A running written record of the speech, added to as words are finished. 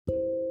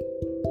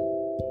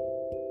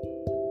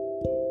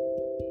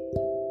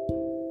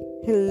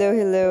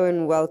Hello,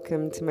 and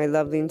welcome to my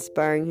lovely,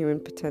 inspiring human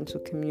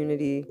potential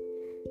community.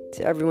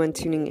 To everyone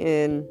tuning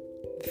in,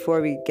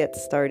 before we get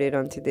started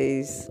on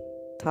today's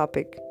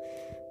topic,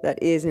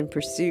 that is in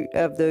pursuit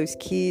of those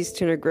keys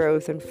to inner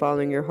growth and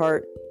following your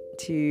heart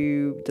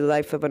to the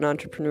life of an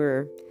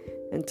entrepreneur,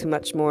 and to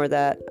much more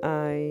that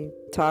I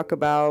talk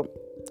about,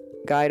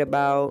 guide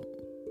about,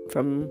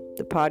 from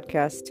the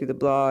podcast to the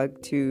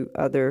blog to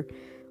other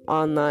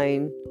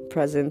online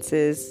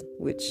presences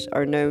which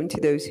are known to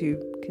those who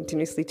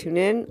continuously tune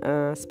in.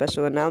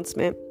 Special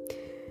announcement: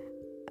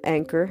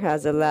 Anchor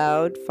has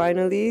allowed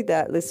finally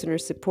that listener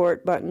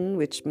support button,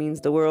 which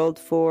means the world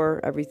for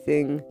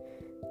everything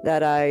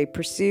that I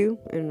pursue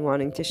and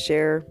wanting to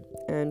share,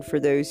 and for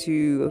those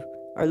who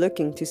are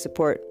looking to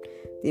support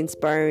the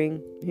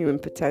inspiring human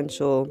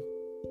potential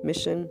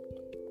mission,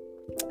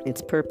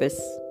 its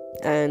purpose,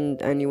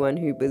 and anyone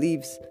who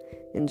believes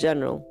in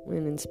general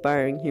in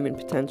inspiring human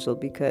potential,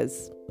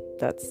 because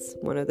that's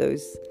one of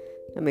those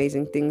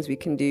amazing things we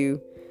can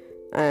do,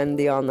 and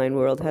the online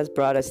world has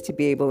brought us to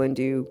be able and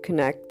do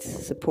connect,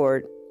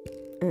 support,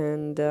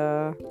 and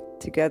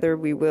together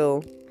we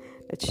will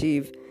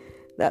achieve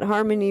that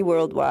harmony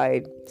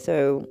worldwide.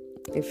 So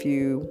if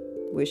you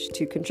wish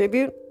to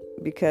contribute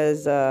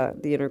because the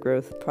inner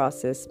growth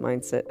process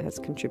mindset has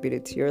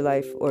contributed to your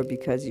life, or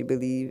because you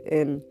believe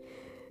in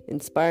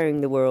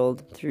inspiring the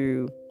world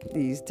through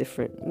these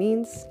different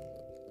means,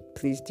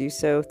 please do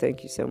so.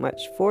 Thank you so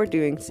much for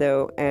doing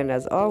so. And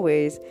as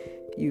always,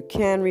 you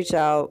can reach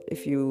out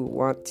if you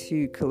want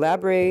to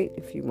collaborate,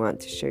 if you want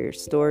to share your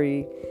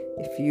story,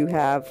 if you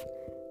have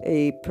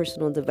a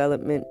personal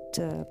development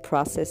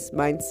process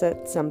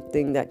mindset,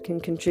 something that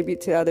can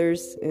contribute to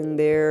others in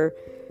their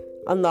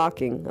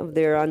unlocking of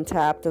their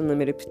untapped,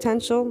 unlimited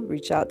potential.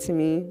 Reach out to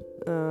me.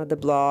 The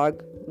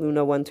blog,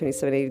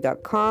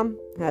 luna12780.com,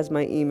 has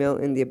my email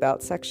in the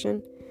About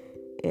section.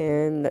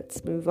 And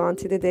let's move on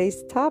to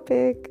today's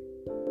topic.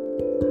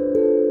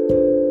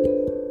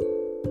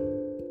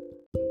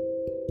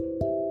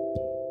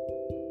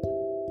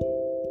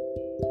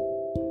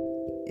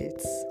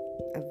 It's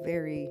a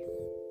very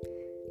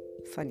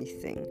funny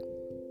thing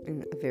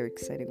in a very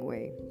exciting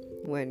way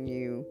when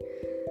you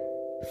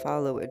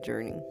follow a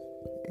journey.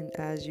 And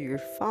as you're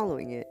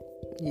following it,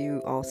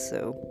 you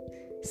also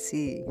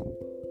see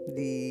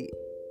the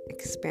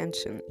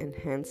expansion,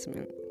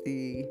 enhancement,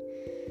 the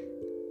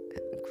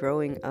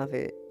growing of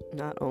it,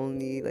 not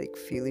only like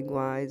feeling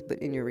wise, but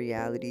in your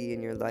reality,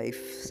 in your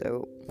life.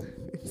 So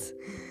it's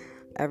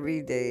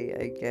every day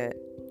I get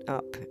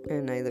up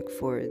and I look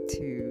forward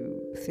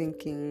to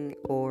thinking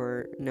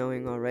or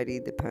knowing already,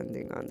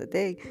 depending on the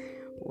day,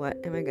 what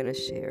am I going to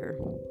share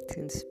to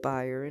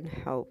inspire and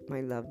help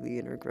my lovely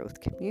inner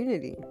growth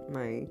community,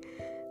 my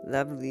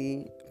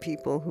lovely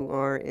people who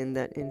are in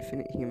that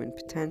infinite human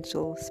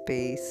potential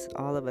space,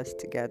 all of us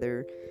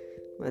together,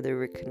 whether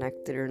we're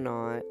connected or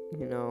not,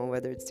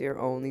 whether it's your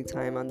only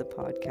time on the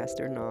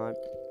podcast or not,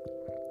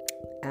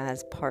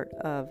 as part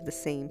of the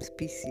same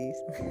species.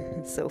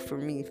 So for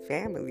me,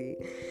 family,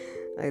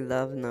 I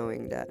love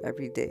knowing that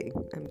every day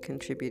I'm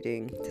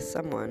contributing to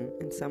someone,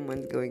 and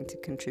someone's going to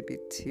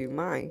contribute to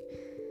my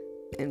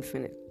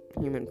infinite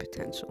human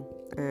potential.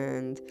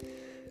 And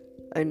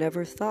I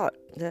never thought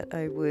that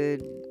I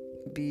would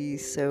be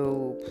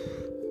so,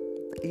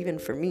 even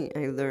for me,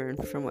 I learn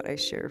from what I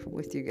share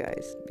with you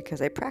guys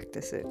because I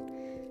practice it.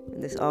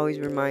 And this always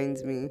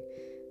reminds me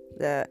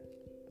that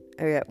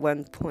I at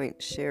one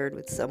point shared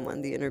with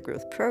someone the inner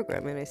growth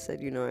program, and I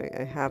said,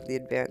 I have the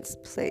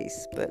advanced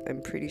place, but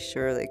I'm pretty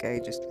sure I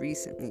just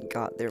recently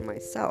got there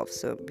myself.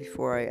 So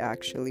before I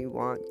actually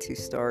want to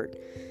start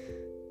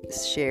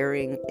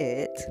sharing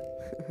it,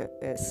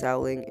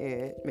 selling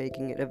it,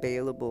 making it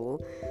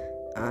available,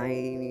 I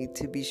need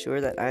to be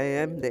sure that I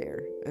am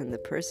there. And the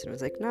person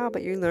was like, no,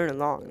 but you learn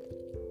along.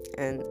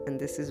 And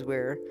this is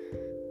where,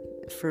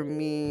 for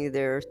me,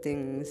 there are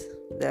things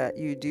that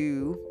you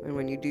do, and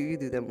when you do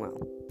them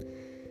well.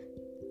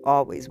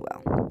 Always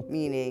well.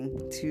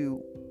 Meaning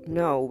to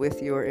know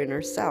with your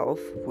inner self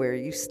where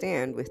you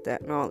stand with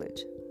that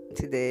knowledge.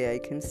 Today I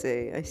can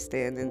say I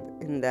stand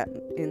in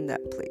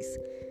that place.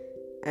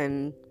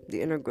 And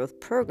the inner growth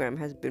program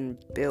has been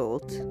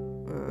built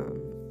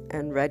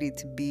and ready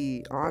to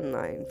be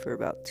online for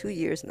about 2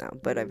 years now,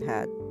 but I've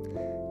had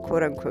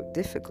quote-unquote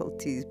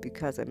difficulties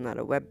because I'm not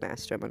a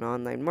webmaster. I'm an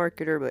online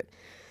marketer, but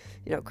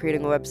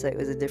creating a website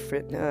was a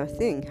different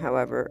thing.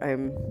 However,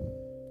 I'm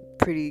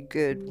pretty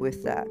good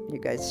with that. You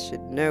guys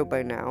should know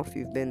by now, if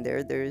you've been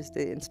there, there's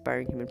the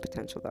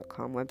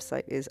inspiringhumanpotential.com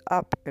website is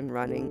up and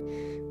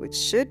running, which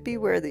should be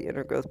where the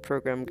inner growth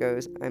program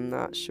goes. I'm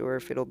not sure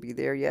if it'll be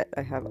there yet.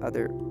 I have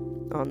other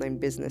online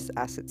business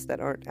assets that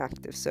aren't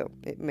active, so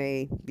it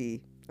may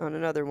be on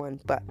another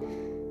one, but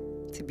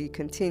to be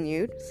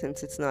continued,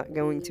 since it's not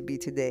going to be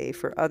today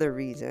for other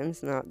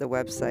reasons, not the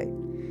website.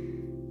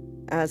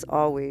 As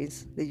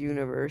always, the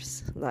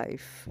universe,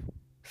 life,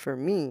 for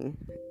me,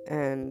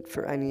 and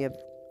for any of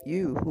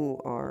you who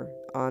are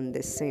on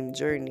this same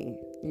journey,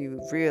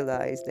 you've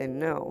realized and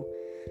know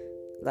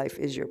life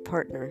is your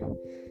partner,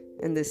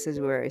 And this is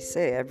where I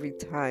say every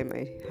time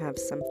I have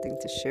something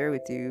to share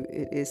with you,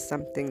 it is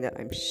something that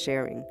I'm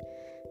sharing.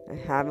 I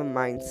have a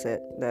mindset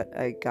that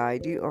I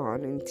guide you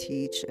on and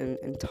teach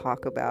and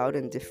talk about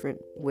in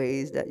different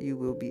ways that you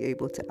will be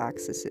able to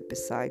access it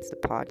besides the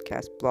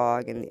podcast,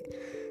 blog, and the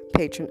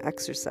patron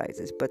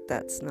exercises. But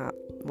that's not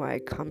why I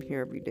come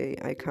here every day.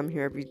 I come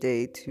here every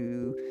day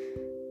to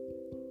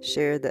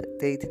share that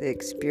day-to-day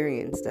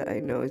experience that I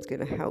know is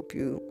going to help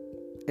you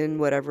in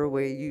whatever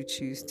way you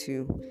choose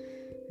to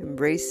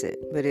embrace it.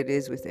 But it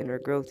is with inner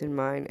growth in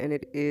mind, and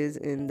it is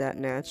in that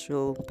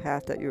natural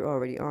path that you're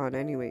already on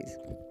anyways.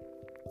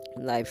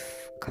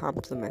 Life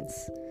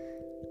complements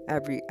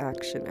every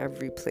action,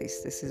 every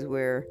place. This is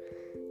where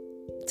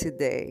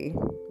today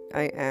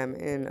I am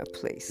in a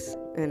place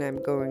and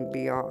I'm going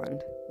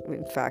beyond.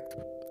 In fact,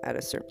 at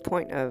a certain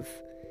point of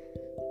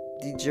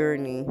the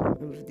journey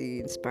of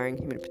the Inspiring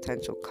Human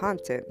Potential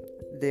content,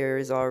 there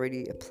is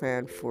already a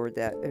plan for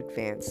that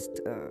advanced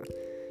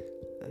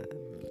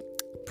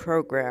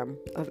program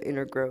of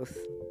inner growth,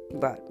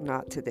 but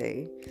not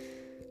today.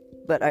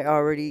 But I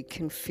already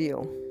can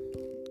feel,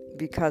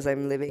 because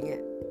I'm living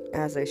it,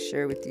 as I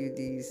share with you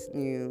these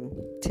new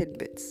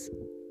tidbits.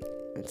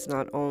 It's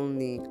not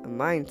only a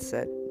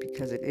mindset,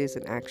 because it is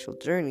an actual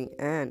journey,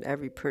 and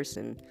every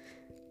person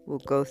will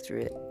go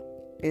through it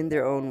in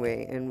their own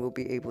way and will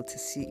be able to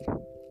see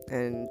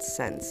and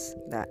sense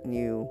that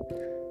new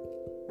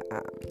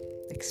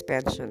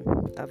expansion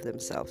of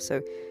themselves.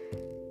 So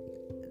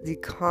the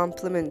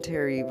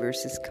complementary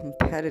versus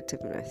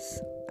competitiveness,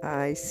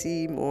 I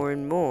see more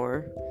and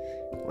more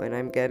when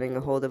I'm getting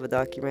a hold of a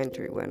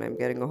documentary, when I'm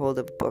getting a hold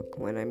of a book,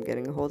 when I'm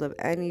getting a hold of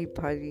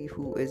anybody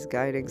who is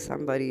guiding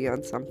somebody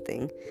on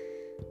something.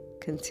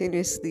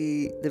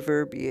 Continuously, the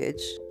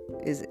verbiage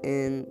is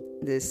in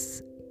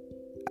this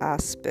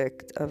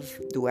aspect of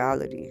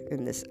duality,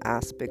 in this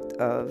aspect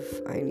of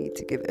I need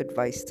to give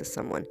advice to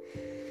someone,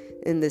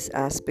 in this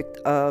aspect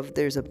of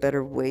there's a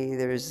better way,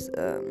 there's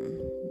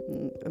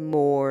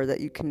more that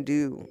you can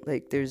do.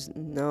 Like there's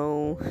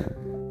no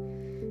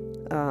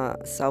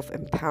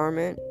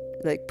self-empowerment,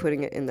 like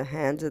putting it in the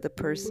hands of the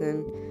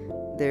person.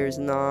 There's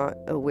not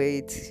a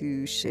way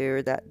to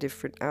share that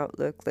different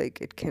outlook,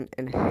 like it can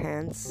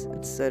enhance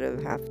instead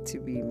of have to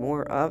be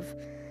more of.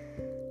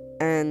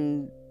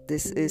 And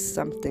this is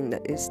something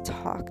that is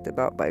talked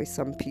about by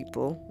some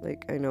people.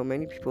 Like I know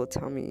many people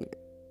tell me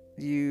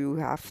you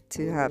have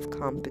to have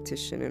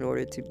competition in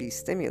order to be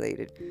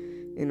stimulated,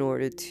 in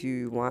order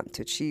to want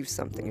to achieve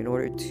something, in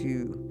order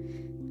to,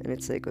 and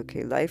it's like,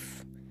 okay,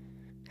 life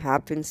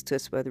happens to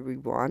us whether we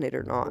want it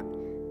or not.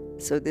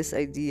 So this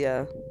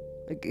idea,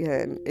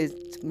 again,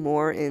 is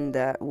more in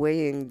that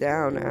weighing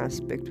down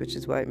aspect, which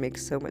is why it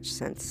makes so much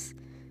sense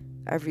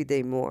every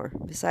day more.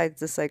 Besides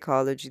the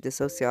psychology, the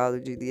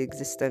sociology, the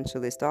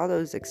existentialist, all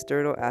those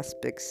external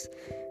aspects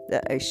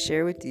that I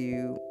share with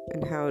you,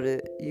 and how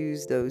to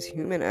use those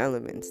human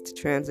elements to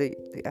translate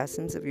the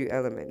essence of your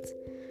elements.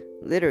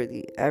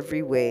 Literally,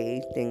 every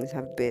way things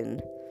have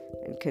been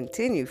and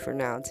continue for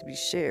now to be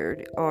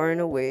shared are in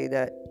a way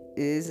that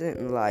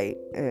isn't light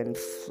and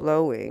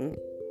flowing.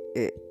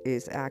 It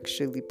is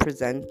actually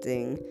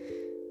presenting,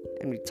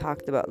 and we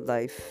talked about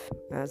life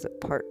as a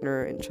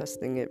partner and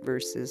trusting it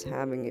versus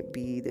having it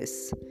be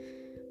this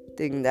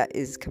thing that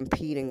is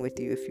competing with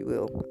you, if you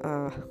will.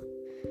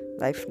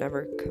 Life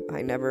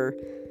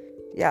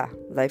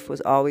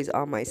was always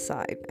on my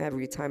side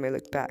every time I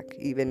look back,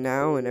 even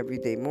now and every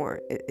day more.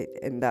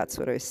 And that's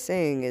what I was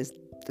saying is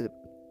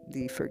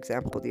for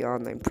example, the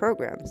online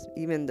programs.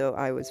 Even though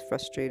I was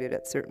frustrated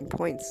at certain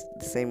points,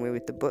 the same way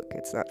with the book,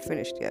 it's not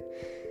finished yet.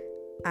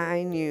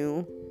 I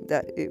knew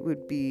that it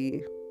would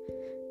be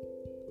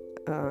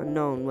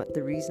known what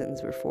the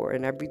reasons were for,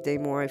 and every day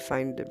more I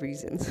find the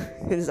reasons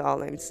is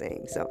all I'm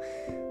saying. So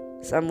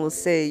some will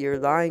say you're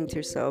lying to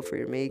yourself or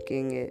you're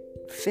making it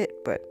fit,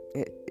 but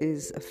it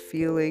is a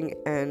feeling,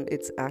 and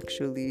it's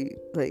actually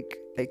like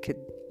I could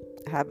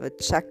have a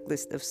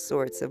checklist of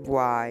sorts of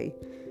why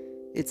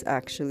it's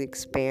actually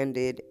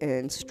expanded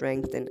and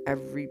strengthened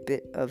every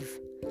bit of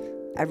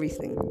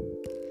everything.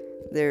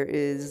 There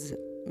is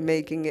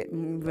making it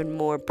even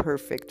more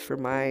perfect for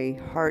my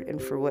heart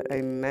and for what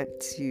I meant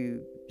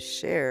to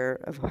share,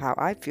 of how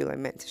I feel I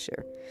meant to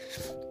share.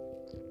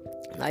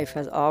 Life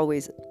has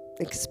always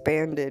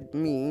expanded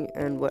me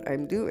and what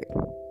I'm doing,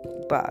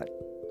 but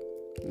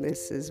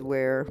this is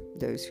where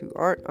those who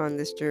aren't on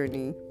this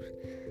journey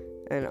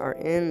and are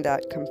in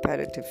that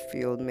competitive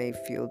field may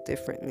feel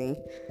differently.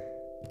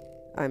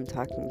 I'm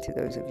talking to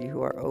those of you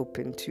who are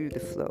open to the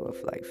flow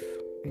of life,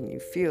 and you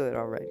feel it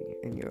already,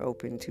 and you're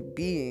open to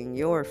being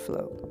your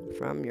flow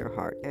from your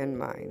heart and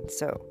mind.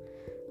 So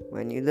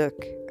when you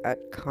look at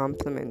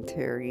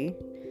complementary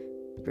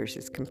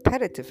versus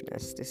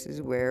competitiveness, this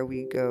is where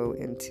we go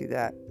into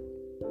that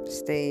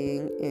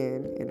staying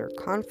in inner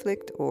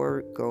conflict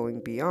or going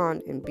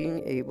beyond and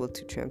being able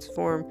to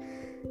transform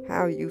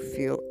how you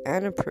feel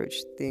and approach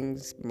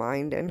things,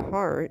 mind and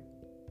heart.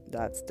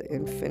 That's the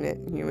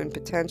infinite human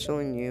potential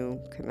in you,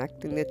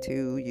 connecting the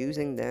two,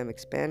 using them,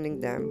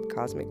 expanding them,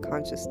 cosmic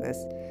consciousness,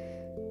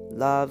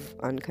 love,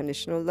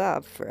 unconditional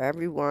love for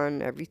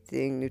everyone,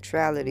 everything,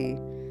 neutrality.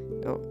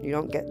 You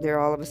don't get there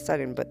all of a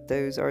sudden, but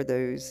those are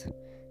those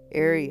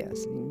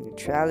areas: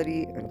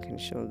 neutrality,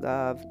 unconditional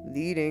love,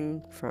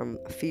 leading from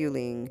a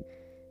feeling,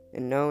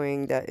 and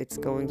knowing that it's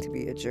going to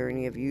be a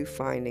journey of you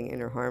finding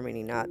inner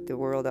harmony, not the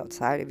world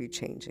outside of you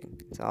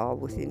changing. It's all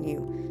within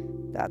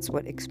you. That's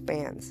what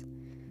expands.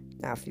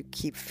 Now, if you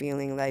keep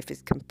feeling life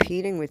is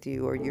competing with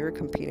you, or you're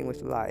competing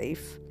with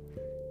life,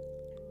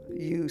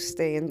 you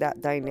stay in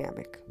that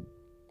dynamic.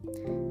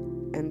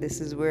 And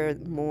this is where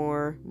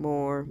more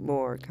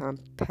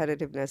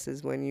competitiveness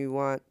is, when you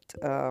want,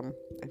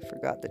 I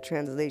forgot the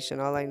translation.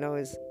 All I know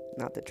is,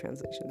 not the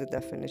translation, the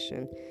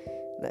definition.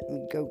 Let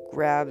me go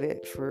grab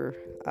it for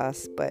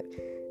us. But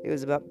it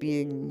was about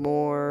being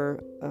more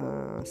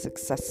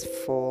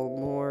successful,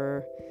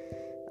 more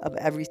of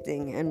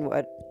everything. And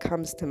what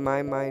comes to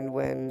my mind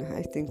when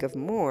I think of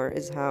more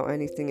is how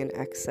anything in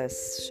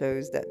excess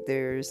shows that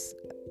there's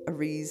a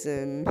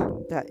reason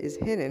that is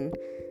hidden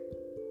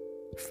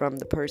from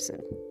the person.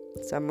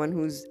 Someone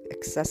who's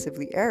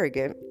excessively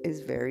arrogant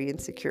is very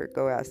insecure.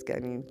 Go ask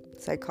any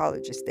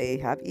psychologist. They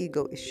have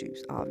ego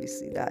issues.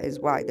 Obviously, that is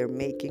why they're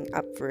making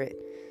up for it.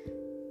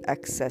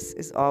 Excess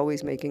is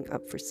always making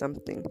up for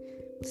something.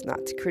 It's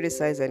not to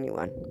criticize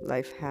anyone.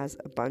 Life has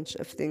a bunch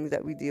of things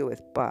that we deal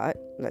with, but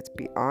let's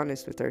be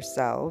honest with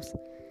ourselves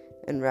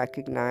and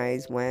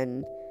recognize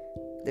when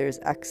there's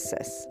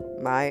excess.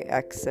 My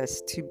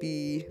excess to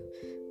be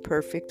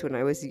perfect when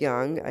I was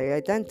young, I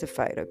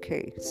identified,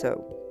 okay,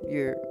 so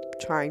you're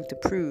trying to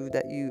prove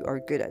that you are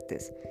good at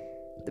this.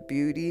 The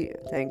beauty,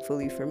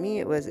 thankfully for me,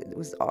 it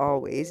was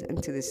always,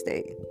 and to this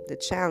day, the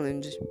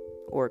challenge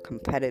or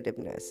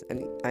competitiveness.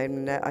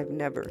 And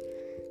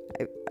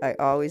I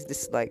always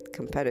disliked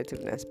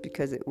competitiveness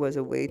because it was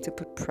a way to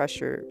put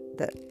pressure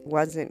that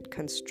wasn't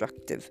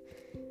constructive.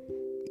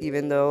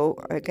 Even though,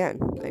 again,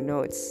 I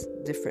know it's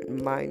different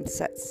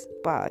mindsets,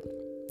 but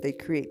they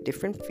create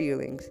different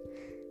feelings.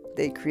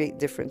 They create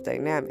different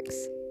dynamics.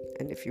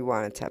 And if you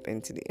want to tap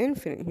into the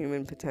infinite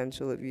human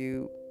potential of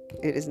you,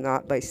 it is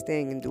not by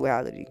staying in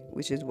duality,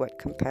 which is what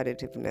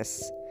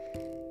competitiveness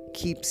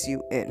keeps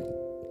you in.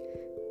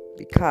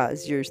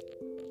 Because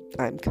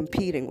I'm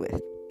competing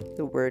with.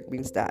 The word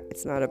means that.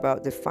 It's not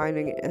about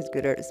defining it as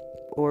good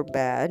or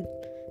bad.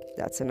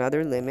 That's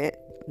another limit.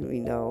 We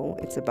know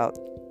it's about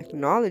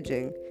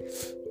acknowledging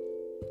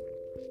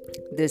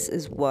this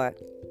is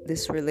what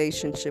this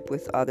relationship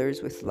with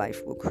others, with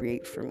life, will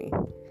create for me.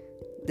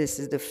 This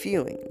is the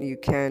feeling. You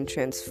can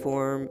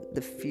transform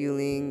the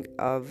feeling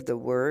of the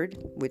word,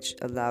 which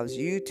allows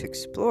you to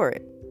explore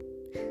it.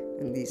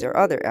 And these are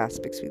other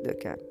aspects we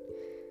look at.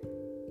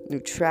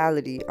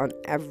 Neutrality on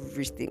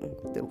everything,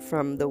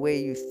 from the way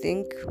you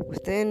think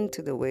within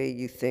to the way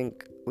you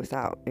think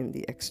without in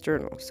the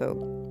external.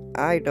 So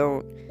I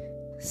don't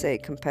say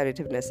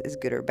competitiveness is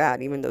good or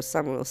bad, even though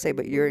someone will say,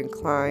 but you're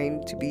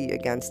inclined to be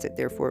against it,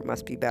 therefore it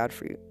must be bad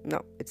for you.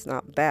 No, it's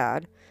not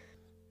bad,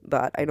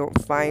 but I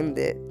don't find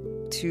it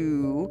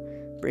to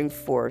bring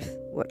forth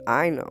what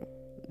I know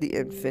the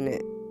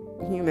infinite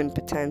human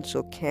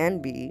potential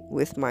can be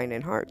with mind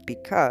and heart,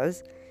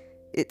 because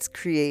it's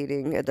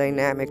creating a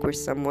dynamic where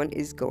someone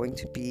is going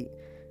to be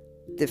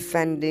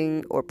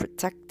defending or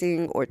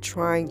protecting or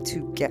trying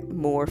to get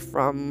more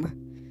from,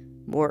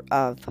 more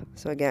of.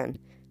 So again,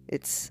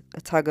 it's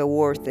a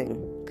tug-of-war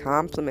thing.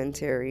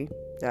 Complementary,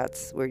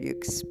 that's where you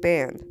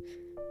expand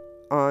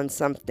on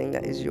something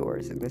that is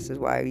yours. And this is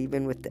why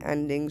even with the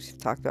endings,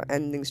 we've talked about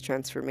endings,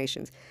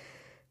 transformations.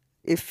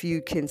 If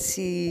you can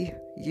see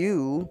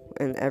you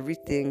and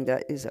everything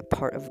that is a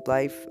part of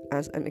life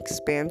as an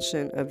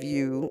expansion of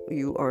you,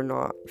 you are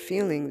not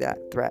feeling that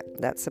threat,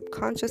 that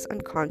subconscious,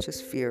 unconscious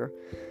fear.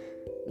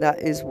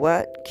 That is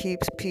what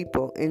keeps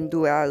people in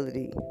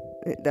duality.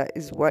 That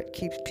is what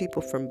keeps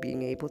people from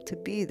being able to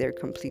be their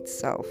complete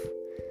self.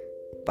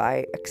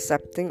 By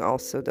accepting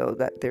also, though,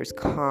 that there's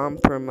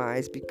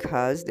compromise,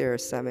 because there are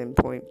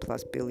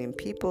 7+ billion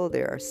people,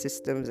 there are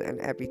systems and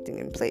everything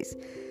in place.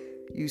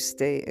 You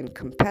stay in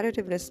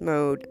competitiveness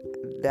mode,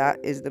 that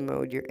is the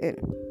mode you're in.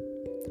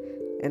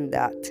 And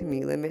that, to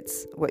me,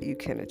 limits what you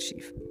can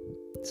achieve.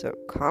 So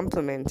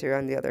complementary,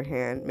 on the other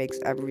hand, makes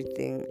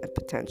everything a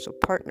potential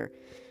partner.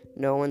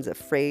 No one's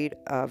afraid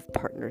of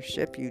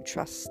partnership. You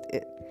trust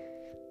it.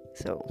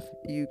 So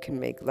you can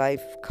make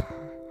life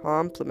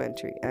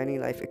complementary. Any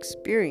life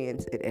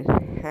experience, it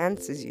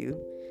enhances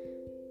you.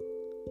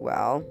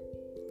 Well,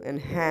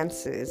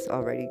 enhances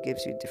already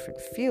gives you a different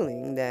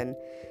feeling than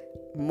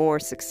more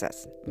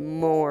success,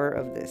 more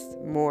of this,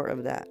 more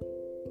of that.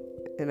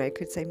 And I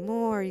could say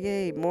more,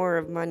 yay, more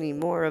of money,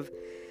 more of...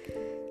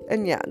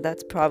 And yeah,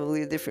 that's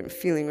probably a different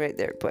feeling right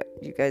there, but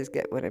you guys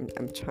get what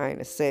I'm trying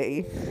to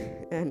say.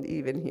 And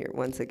even here,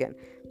 once again,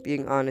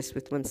 being honest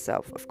with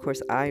oneself. Of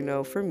course, I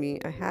know for me,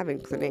 I have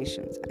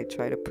inclinations. I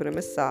try to put them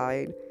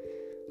aside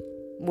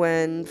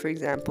when, for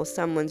example,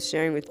 someone's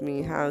sharing with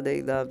me how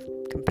they love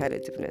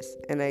competitiveness,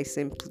 and I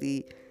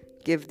simply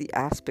give the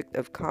aspect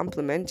of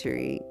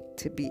complementary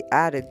to be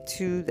added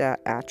to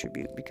that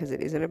attribute, because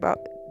it isn't about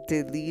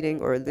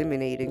deleting or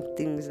eliminating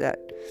things that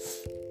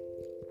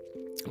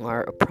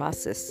are a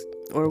process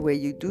or a way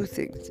you do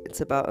things.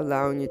 It's about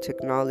allowing you to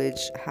acknowledge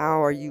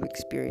how are you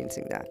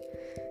experiencing that,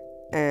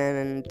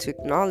 and to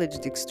acknowledge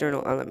the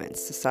external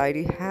elements.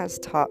 Society has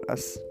taught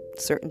us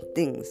certain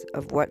things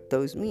of what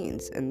those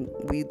means, and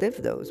we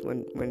live those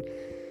when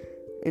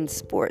in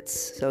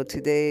sports. So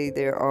today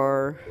there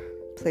are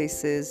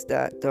places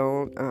that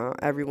don't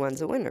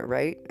everyone's a winner,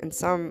 right? And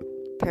some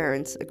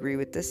parents agree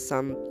with this,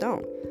 some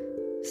don't.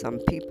 Some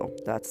people,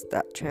 that's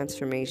that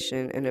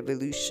transformation and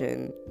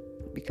evolution,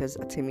 because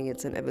to me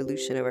it's an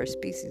evolution of our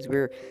species.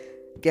 We're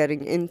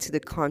getting into the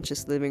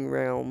conscious living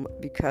realm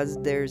because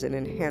there's an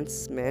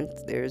enhancement,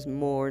 there's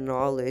more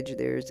knowledge,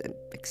 there's an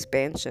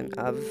expansion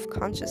of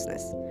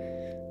consciousness.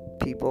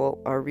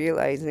 People are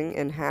realizing,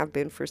 and have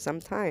been for some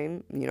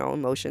time,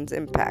 emotions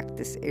impact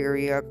this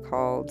area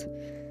called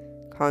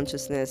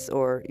consciousness,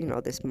 or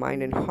this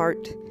mind and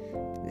heart.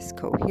 This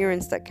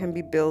coherence that can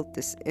be built,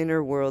 this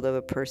inner world of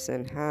a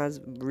person, has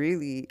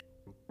really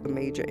a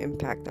major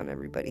impact on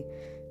everybody.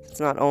 It's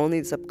not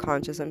only the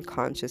subconscious and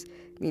conscious.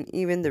 I mean,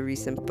 even the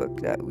recent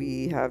book that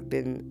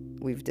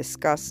we've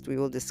discussed, we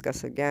will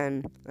discuss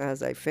again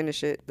as I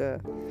finish it, the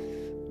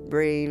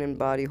Brain and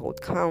Body Hold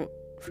Count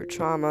for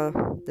Trauma,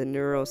 the I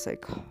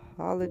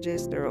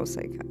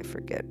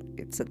forget,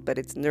 but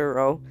it's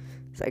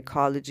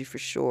neuropsychology for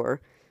sure,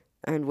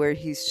 and where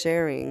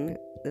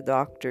the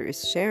doctor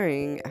is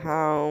sharing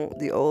how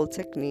the old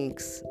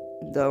techniques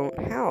don't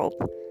help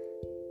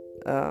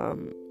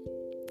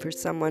for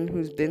someone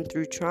who's been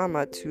through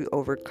trauma to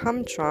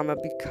overcome trauma,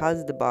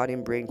 because the body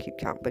and brain keep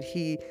count. But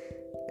he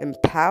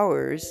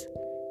empowers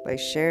by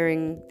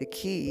sharing the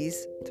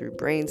keys through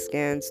brain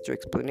scans, through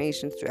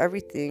explanations, through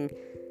everything.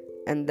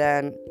 And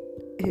then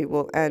he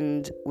will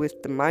end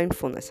with the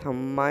mindfulness, how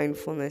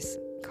mindfulness,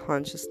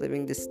 conscious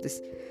living,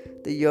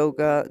 the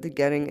yoga, the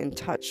getting in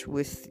touch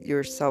with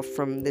yourself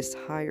from this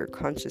higher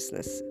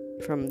consciousness,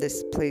 from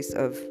this place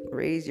of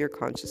raise your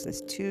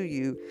consciousness to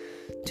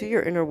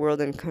your inner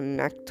world, and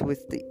connect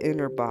with the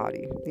inner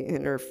body, the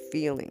inner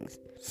feelings.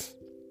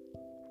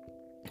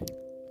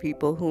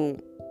 People who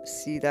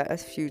see that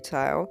as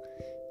futile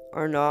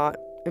are not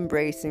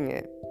embracing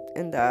it,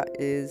 and that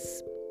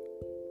is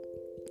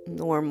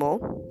normal.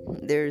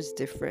 There's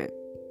different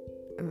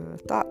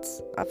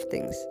thoughts of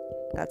things.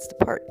 That's the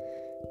part.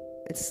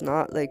 It's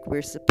not like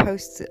we're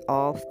supposed to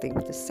all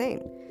think the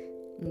same.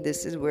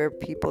 This is where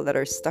people that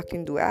are stuck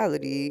in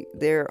duality,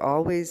 they're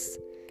always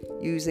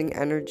using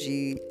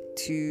energy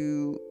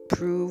to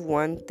prove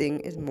one thing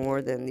is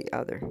more than the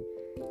other.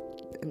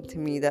 And to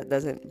me, that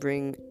doesn't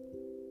bring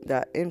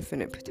that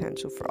infinite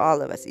potential for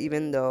all of us,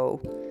 even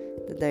though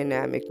the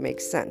dynamic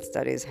makes sense.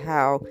 That is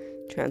how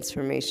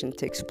transformation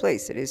takes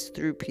place. It is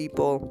through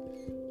people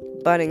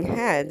butting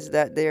heads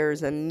that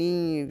there's a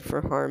need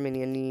for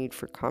harmony, a need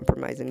for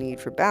compromise, a need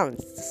for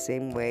balance. It's the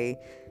same way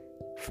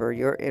for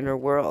your inner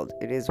world.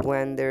 It is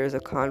when there's a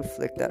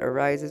conflict that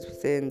arises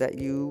within that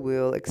you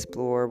will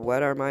explore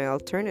what are my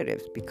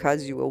alternatives,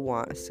 because you will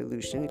want a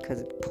solution,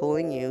 because it's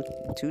pulling you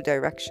in two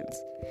directions.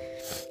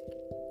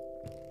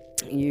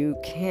 You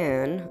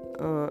can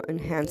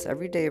enhance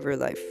every day of your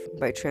life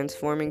by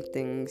transforming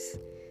things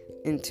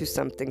into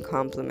something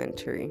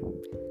complementary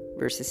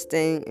versus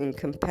staying in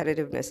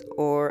competitiveness,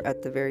 or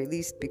at the very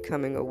least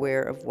becoming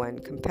aware of when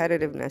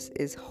competitiveness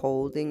is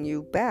holding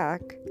you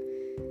back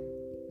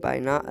by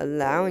not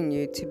allowing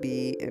you to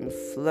be in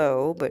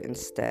flow, but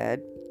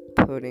instead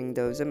putting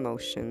those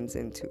emotions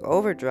into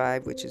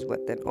overdrive, which is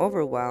what then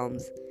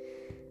overwhelms.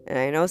 And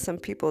I know some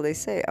people, they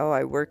say, oh,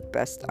 I work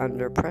best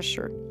under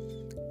pressure.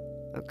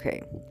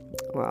 Okay,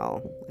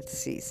 well, let's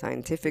see.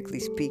 Scientifically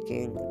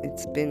speaking,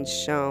 it's been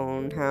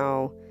shown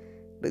how,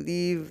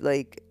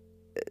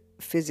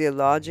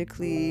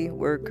 physiologically,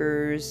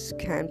 workers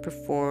can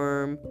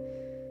perform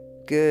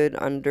good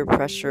under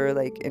pressure,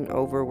 like in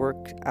overwork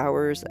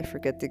hours. I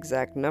forget the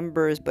exact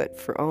numbers, but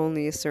for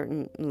only a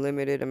certain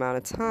limited amount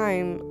of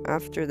time.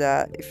 After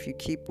that, if you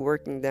keep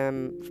working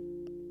them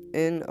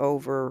in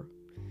over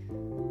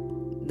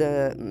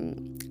the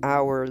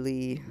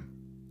hourly,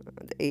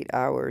 the 8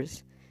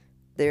 hours,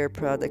 their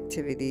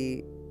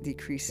productivity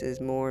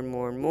decreases more and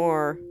more and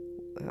more.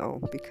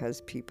 Well,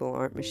 because people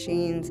aren't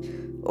machines,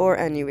 or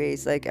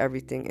anyways, like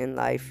everything in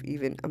life,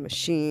 even a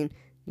machine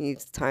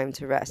needs time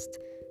to rest.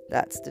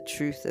 That's the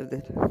truth of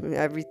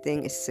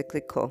everything is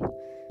cyclical.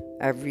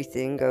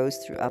 Everything goes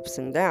through ups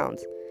and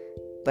downs,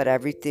 but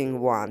everything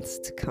wants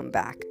to come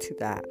back to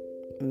that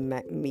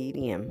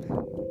medium.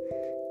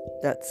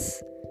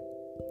 That's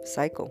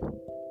cycle.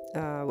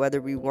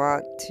 Whether we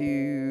want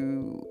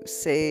to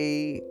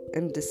say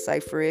and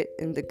decipher it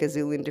in the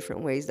gazillion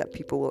different ways that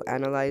people will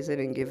analyze it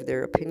and give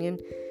their opinion.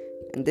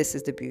 And this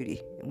is the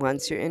beauty.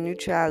 Once you're in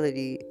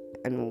neutrality,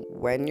 and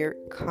when you're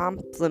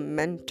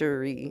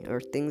complementary, or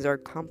things are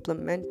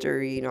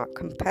complementary, not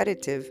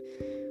competitive,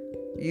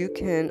 you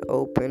can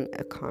open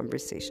a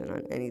conversation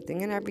on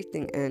anything and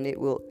everything, and it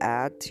will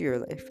add to your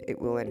life.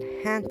 It will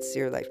enhance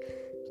your life,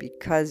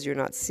 because you're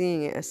not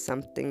seeing it as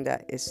something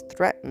that is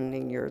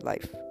threatening your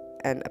life.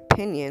 And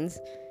opinions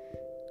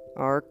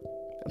are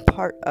a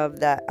part of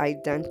that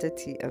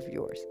identity of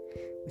yours.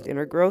 With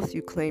inner growth,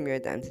 you claim your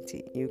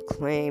identity. You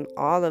claim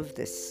all of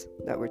this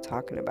that we're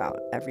talking about.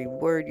 Every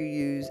word you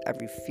use,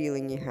 every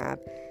feeling you have,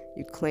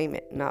 you claim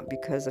it, not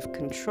because of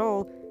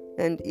control.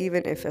 And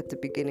even if at the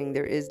beginning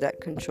there is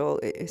that control,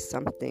 it is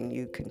something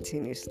you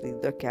continuously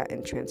look at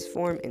and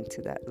transform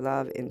into that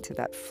love, into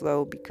that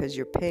flow, because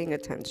you're paying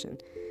attention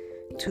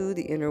to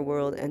the inner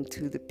world and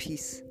to the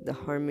peace, the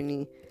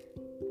harmony,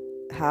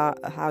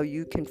 how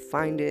you can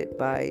find it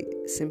by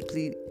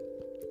simply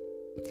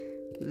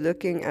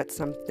looking at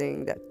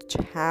something that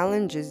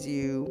challenges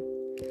you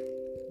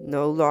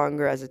no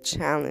longer as a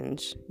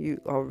challenge. You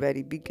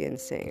already begin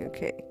saying,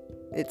 okay,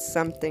 it's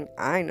something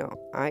I know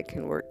I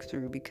can work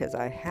through because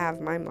I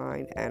have my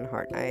mind and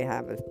heart. I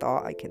have a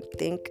thought, I can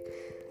think,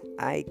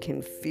 I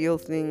can feel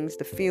things.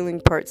 The feeling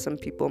part, some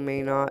people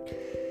may not.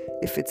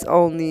 If it's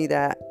only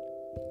that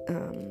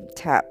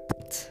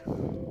tapped,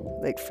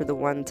 like for the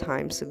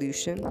one-time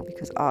solution,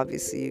 because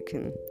obviously you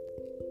can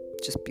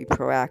just be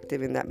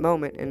proactive in that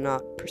moment and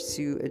not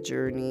pursue a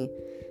journey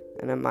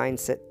and a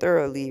mindset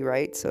thoroughly,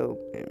 right? So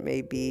it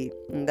may be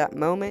in that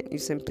moment you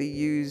simply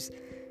use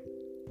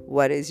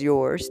what is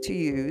yours to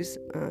use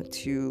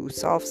to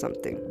solve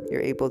something.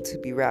 You're able to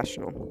be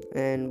rational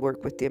and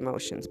work with the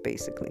emotions,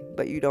 basically.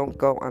 But you don't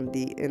go on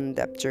the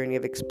in-depth journey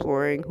of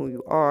exploring who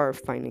you are,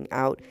 finding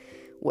out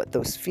what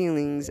those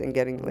feelings, and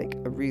getting like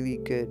a really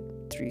good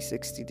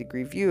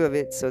 360-degree view of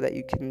it, so that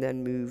you can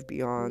then move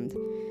beyond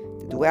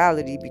the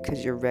duality,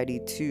 because you're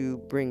ready to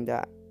bring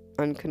that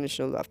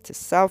unconditional love to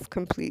self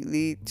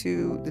completely,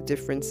 to the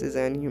differences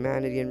and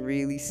humanity, and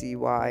really see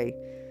why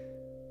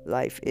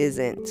life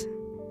isn't,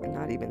 and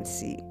not even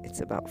see,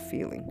 it's about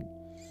feeling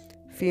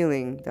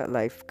that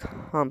life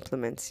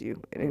complements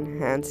you, it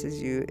enhances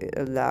you, it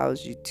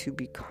allows you to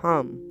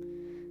become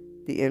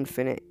the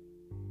infinite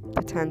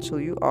potential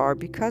you are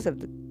because of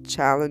the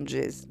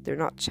challenges. They're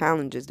not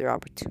challenges, they're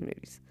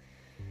opportunities.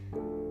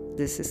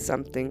 This is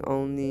something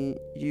only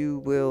you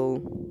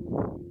will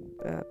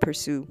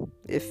pursue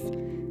if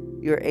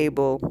you're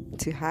able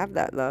to have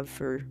that love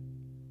for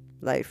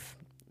life,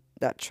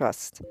 that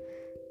trust,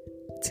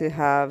 to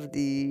have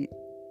the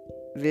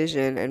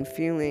vision and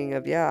feeling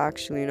of, yeah,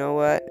 actually, you know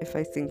what, if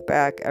I think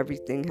back,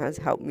 everything has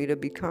helped me to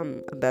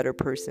become a better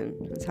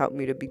person, has helped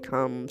me to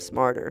become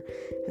smarter,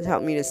 has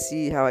helped me to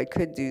see how I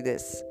could do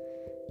this,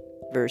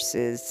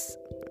 versus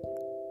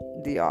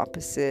the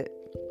opposite.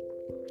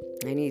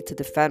 I need to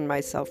defend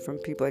myself from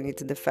people, I need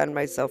to defend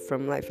myself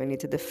from life, I need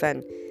to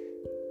defend.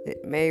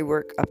 It may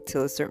work up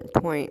till a certain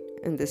point,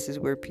 and this is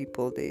where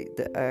people,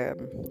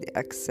 the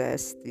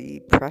excess,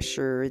 the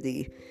pressure,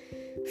 the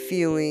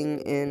feeling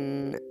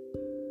in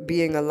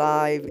being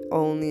alive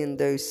only in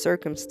those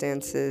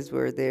circumstances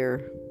where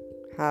they're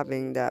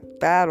having that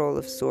battle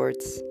of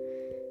sorts.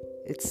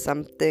 It's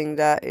something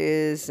that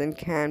is and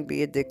can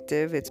be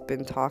addictive. It's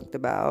been talked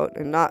about,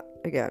 and not,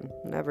 again,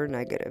 never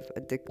negative,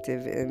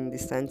 addictive in the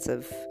sense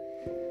of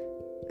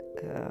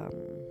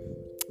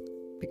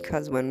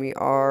because when we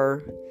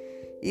are,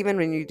 even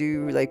when you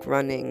do like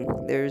running,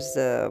 there's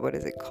what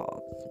is it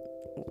called,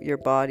 your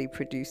body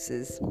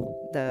produces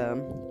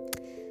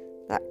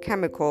that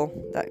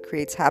chemical that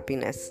creates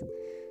happiness.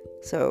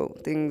 So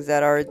things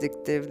that are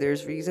addictive,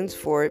 there's reasons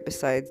for it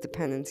besides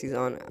dependencies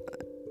on,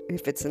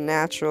 if it's a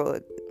natural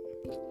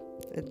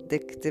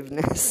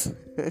addictiveness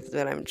is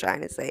what I'm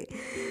trying to say,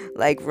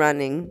 like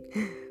running.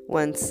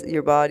 Once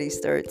your body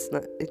starts,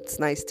 it's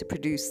nice to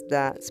produce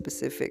that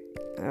specific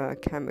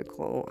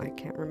chemical. I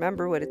can't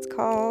remember what it's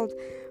called,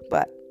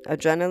 but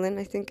adrenaline,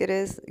 I think it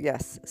is.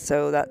 Yes.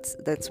 So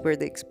that's where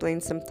they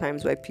explain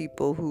sometimes why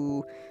people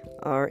who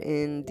are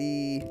in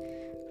the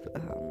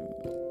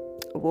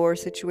war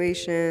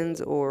situations,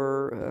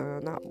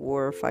 or not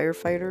war,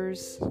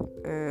 firefighters,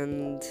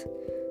 and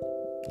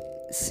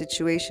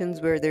situations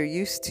where they're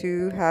used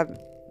to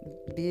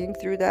being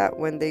through that,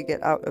 when they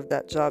get out of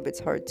that job, it's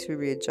hard to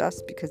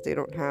readjust because they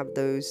don't have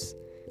those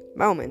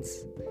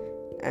moments.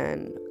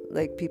 And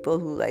like people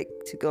who like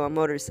to go on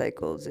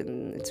motorcycles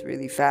and it's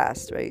really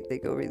fast, right? They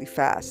go really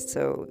fast.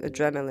 So an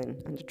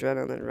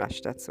adrenaline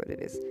rush, that's what it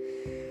is.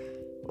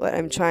 What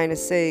I'm trying to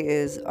say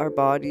is our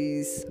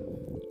bodies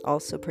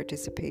also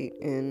participate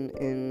in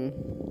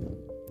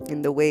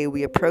the way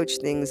we approach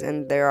things,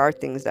 and there are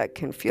things that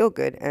can feel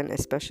good, and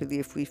especially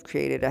if we've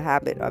created a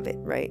habit of it,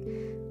 right?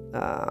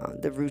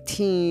 The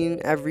routine,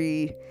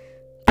 every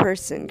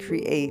person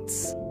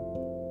creates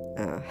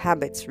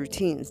habits,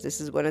 routines.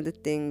 This is one of the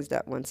things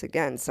that, once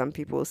again, some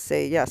people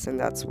say yes, and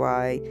that's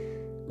why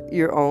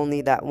you're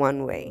only that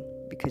one way,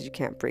 because you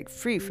can't break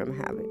free from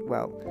habit.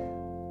 Well,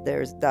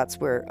 that's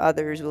where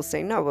others will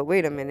say, no, but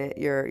wait a minute,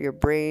 your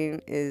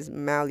brain is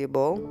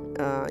malleable.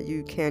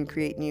 You can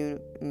create new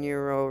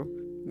neural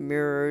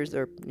mirrors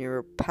or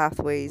neural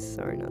pathways,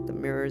 sorry, not the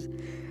mirrors.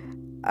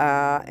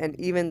 And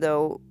even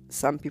though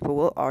some people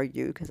will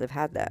argue, because I've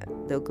had that,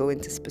 they'll go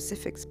into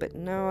specifics, but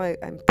no,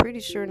 I'm pretty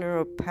sure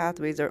neural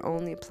pathways are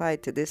only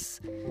applied to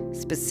this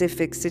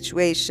specific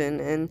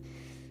situation. And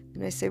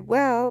And I say,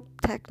 well,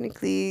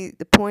 technically,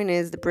 the point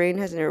is the brain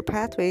has neural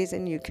pathways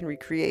and you can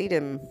recreate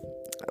them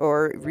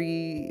or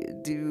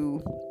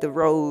redo the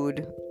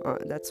road.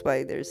 That's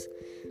why there's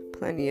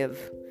plenty of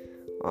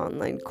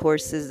online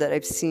courses that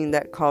I've seen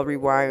that call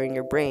rewiring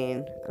your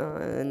brain.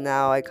 And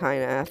now I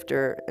kind of,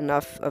 after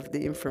enough of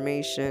the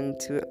information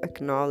to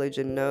acknowledge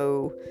and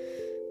know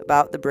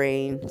about the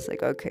brain, it's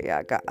like, okay,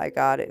 yeah, I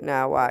got it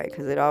now. Why?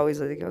 Because it always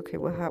like, okay,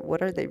 well,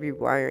 what are they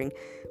rewiring?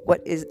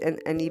 What is,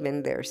 and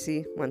even there,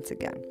 see, once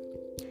again,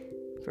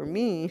 for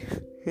me,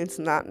 it's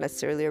not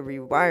necessarily a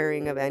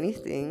rewiring of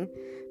anything,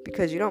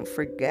 because you don't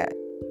forget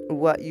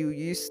what you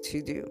used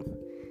to do.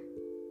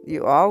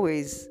 You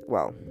always,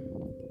 well,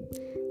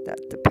 that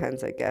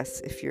depends, I guess,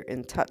 if you're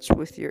in touch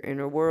with your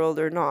inner world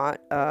or not.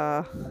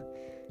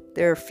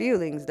 There are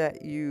feelings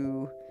that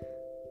you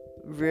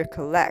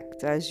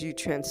recollect as you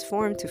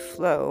transform to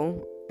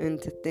flow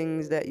into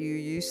things that you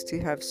used to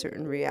have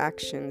certain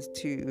reactions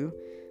to.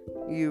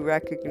 You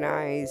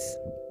recognize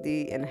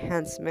the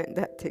enhancement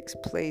that takes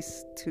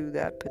place to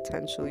that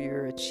potential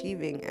you're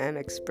achieving and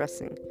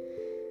expressing.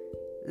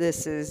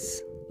 This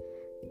is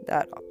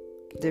that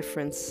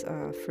difference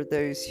for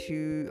those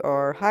who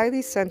are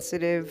highly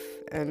sensitive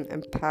and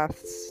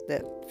empaths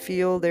that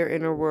feel their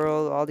inner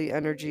world, all the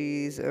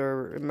energies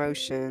or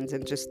emotions,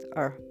 and just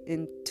are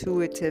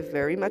intuitive,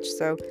 very much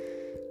so.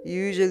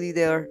 Usually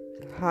they're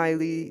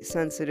highly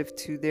sensitive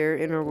to their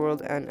inner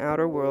world and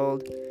outer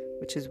world,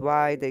 which is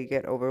why they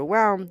get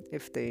overwhelmed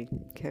if they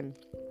can.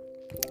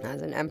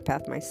 As an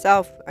empath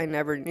myself, I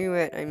never knew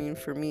it. I mean,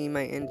 for me,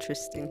 my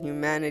interest in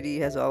humanity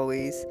has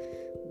always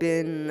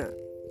been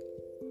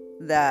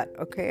that,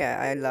 okay,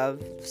 I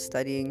love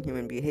studying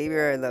human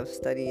behavior. I love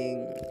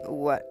studying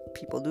what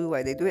people do,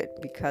 why they do it,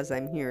 because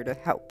I'm here to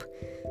help.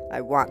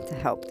 I want to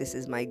help. This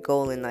is my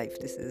goal in life.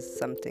 This is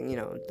something,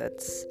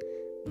 that's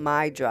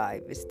my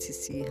drive, is to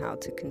see how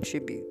to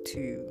contribute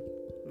to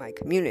my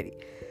community.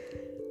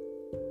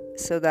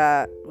 So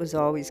that was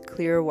always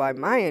clear why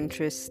my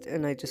interest,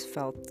 and I just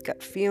felt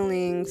gut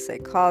feeling,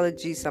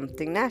 psychology,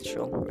 something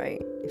natural,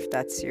 right?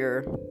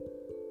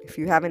 If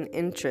you have an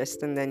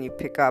interest and then you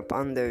pick up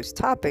on those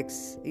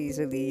topics,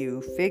 easily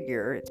you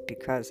figure it's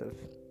because of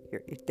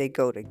if they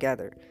go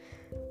together.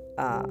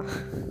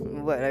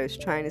 What I was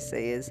trying to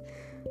say is,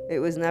 it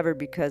was never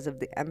because of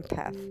the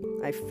empath.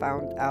 I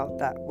found out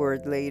that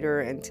word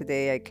later, and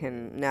today I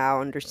can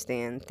now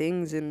understand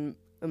things in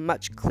a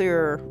much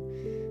clearer,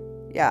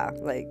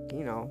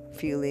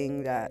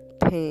 feeling that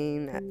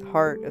pain at the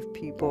heart of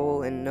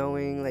people and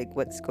knowing like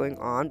what's going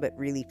on, but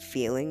really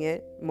feeling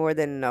it more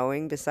than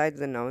knowing. Besides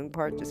the knowing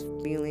part, just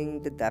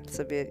feeling the depths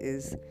of it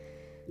is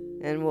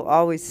and will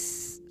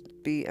always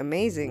be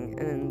amazing.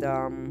 And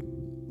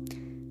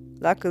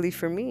luckily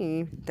for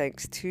me,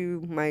 thanks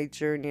to my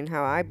journey and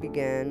how I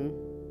began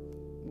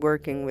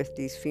working with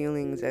these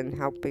feelings and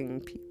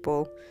helping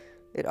people,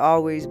 it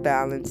always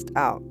balanced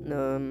out.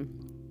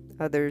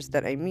 Others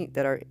that I meet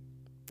that are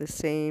the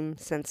same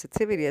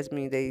sensitivity as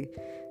me, they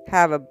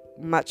have a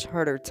much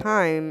harder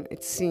time,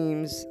 it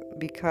seems,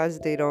 because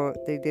they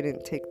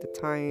didn't take the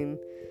time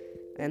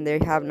and they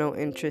have no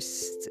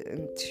interest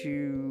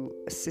into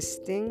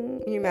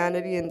assisting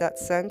humanity in that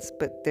sense,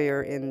 but they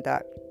are in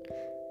that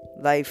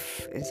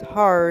life is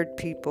hard,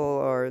 people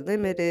are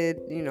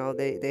limited,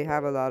 they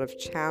have a lot of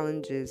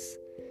challenges,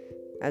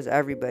 as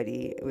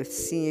everybody, with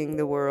seeing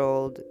the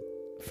world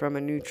from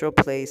a neutral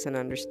place and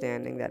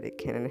understanding that it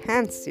can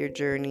enhance your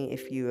journey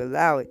if you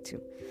allow it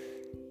to.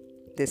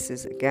 This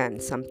is, again,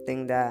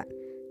 something that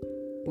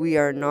we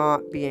are not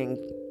being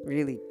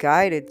really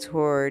guided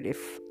toward.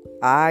 If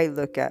I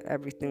look at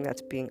everything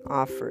that's being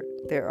offered,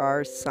 there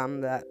are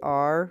some that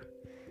are,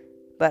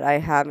 but I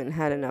haven't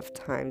had enough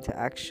time to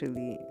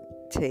actually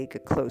take a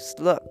close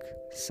look.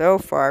 So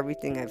far,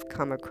 everything I've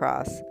come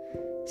across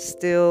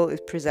still is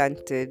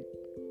presented,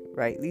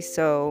 rightly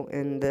so,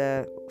 in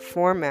the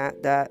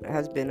format that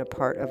has been a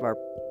part of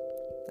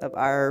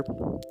our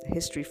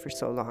history for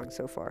so long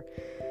so far.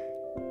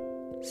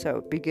 So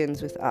it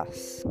begins with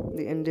us,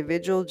 the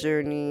individual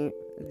journey,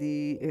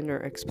 the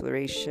inner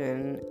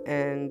exploration,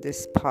 and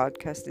this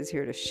podcast is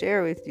here to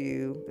share with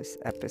you this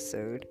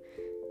episode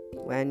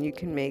when you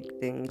can make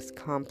things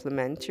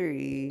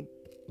complementary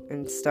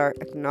and start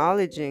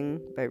acknowledging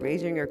by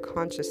raising your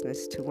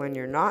consciousness to when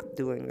you're not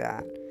doing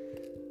that.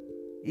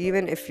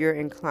 Even if you're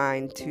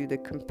inclined to the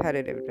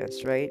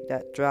competitiveness, right?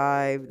 That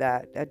drive,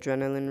 that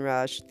adrenaline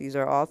rush, these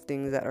are all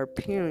things that are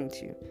appealing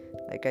to you.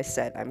 Like I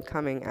said, I'm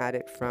coming at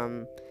it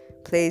from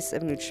a place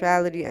of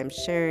neutrality. I'm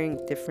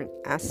sharing different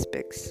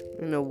aspects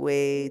in a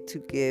way to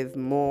give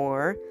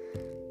more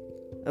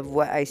of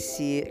what I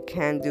see it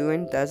can do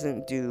and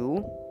doesn't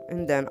do.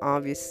 And then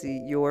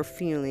obviously your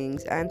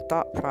feelings and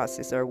thought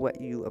process are what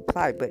you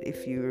apply. But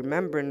if you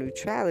remember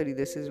neutrality,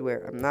 this is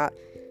where I'm not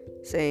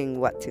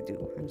saying what to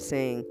do. I'm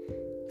saying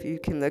if you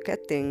can look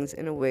at things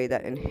in a way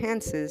that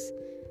enhances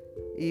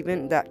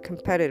even that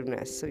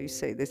competitiveness. So you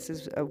say, this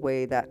is a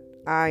way that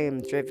I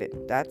am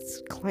driven.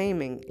 That's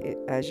claiming it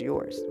as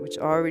yours, which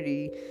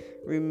already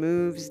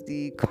removes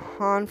the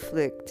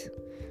conflict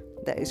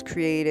that is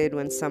created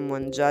when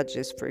someone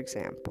judges, for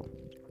example.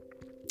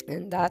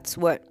 And that's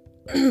what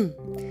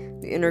the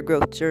inner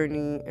growth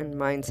journey and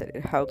mindset,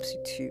 it helps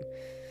you to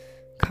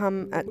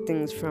come at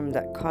things from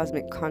that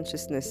cosmic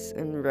consciousness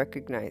and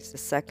recognize the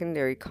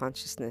secondary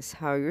consciousness,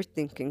 how you're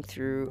thinking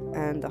through,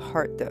 and the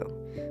heart though.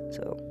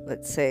 So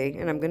let's say,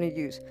 and I'm going to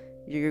use,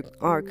 you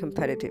are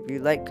competitive, you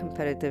like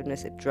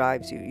competitiveness, it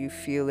drives you, you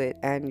feel it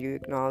and you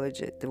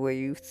acknowledge it. The way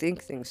you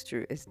think things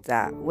through is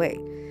that way.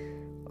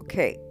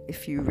 Okay,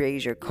 if you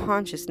raise your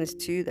consciousness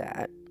to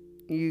that,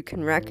 you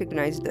can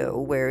recognize though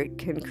where it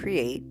can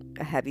create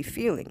a heavy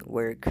feeling,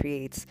 where it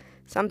creates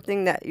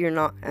something that you're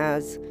not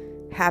as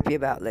happy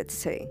about, let's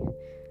say.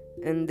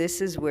 And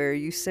this is where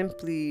you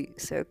simply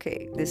say,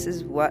 okay, this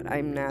is what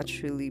I'm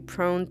naturally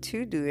prone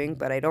to doing,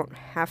 but I don't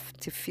have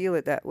to feel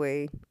it that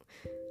way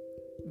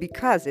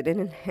because it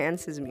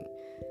enhances me.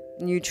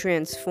 You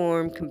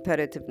transform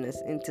competitiveness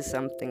into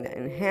something that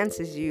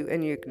enhances you,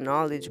 and you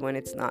acknowledge when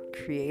it's not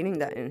creating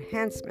that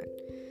enhancement.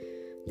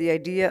 The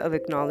idea of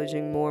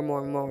acknowledging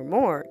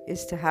more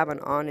is to have an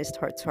honest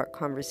heart-to-heart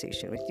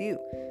conversation with you.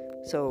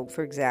 So,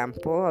 for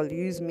example, I'll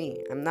use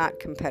me. I'm not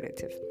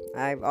competitive.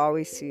 I've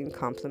always seen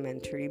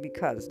complementary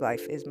because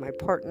life is my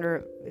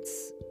partner.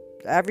 It's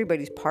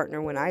everybody's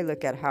partner when I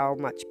look at how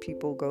much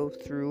people go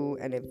through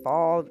and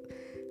evolve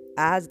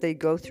as they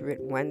go through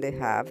it, when they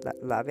have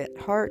that love at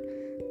heart,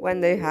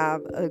 when they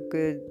have a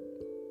good,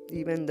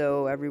 even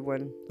though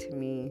everyone to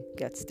me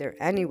gets there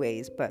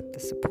anyways, but the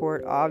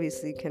support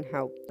obviously can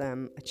help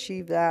them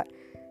achieve that.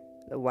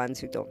 The ones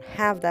who don't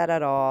have that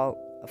at all,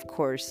 of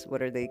course,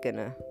 what are they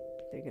gonna?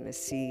 They're gonna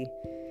see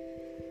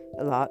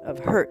a lot of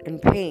hurt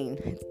and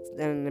pain,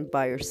 and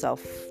by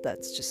yourself,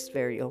 that's just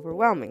very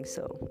overwhelming.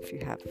 So if you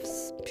have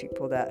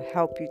people that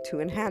help you to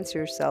enhance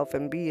yourself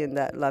and be in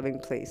that loving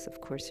place,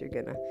 of course you're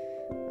gonna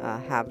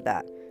have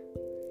that.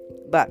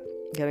 But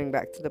getting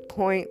back to the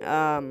point,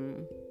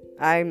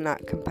 I'm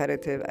not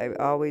competitive. I've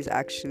always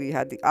actually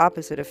had the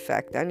opposite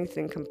effect.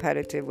 Anything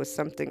competitive was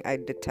something I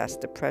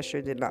detest. The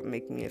pressure did not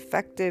make me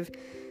effective.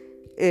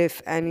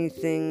 If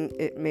anything,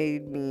 it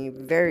made me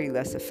very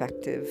less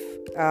effective.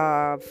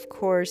 Of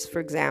course, for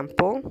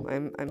example,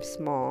 I'm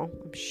small,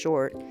 I'm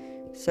short,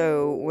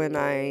 so when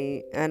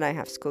I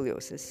have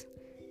scoliosis,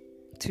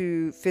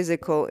 to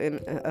physical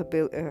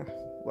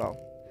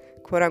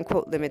quote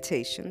unquote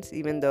limitations,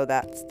 even though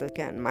that's the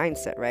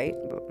mindset, right?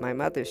 But my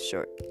mother's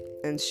short,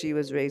 and she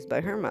was raised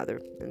by her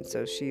mother, and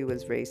so she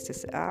was raised to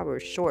say, we're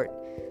short,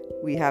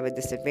 we have a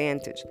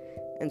disadvantage.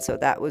 And so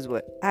that was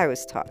what I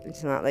was taught.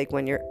 It's not like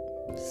when you're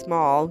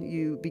small,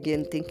 you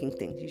begin thinking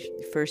things.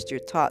 First you're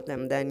taught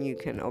them, then you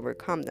can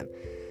overcome them.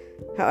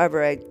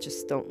 However, I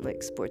just don't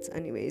like sports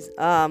anyways.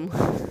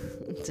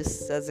 It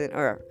just doesn't,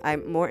 or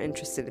I'm more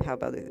interested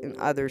in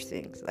other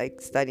things, like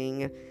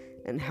studying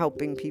and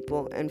helping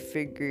people and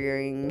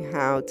figuring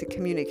how to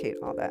communicate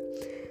all that.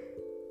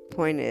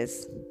 Point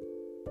is,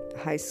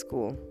 high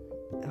school,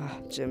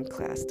 gym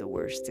class, the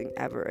worst thing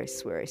ever. I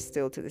swear, I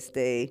still to this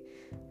day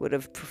would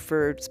have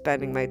preferred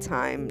spending my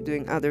time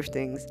doing other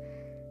things.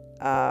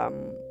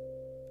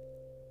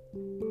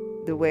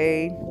 The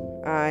way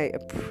I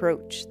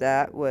approached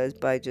that was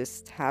by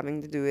just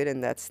having to do it,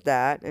 and that's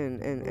that,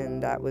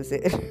 and that was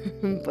it.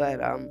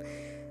 But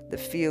the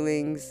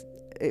feelings,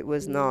 it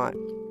was not.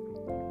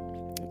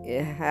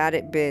 Had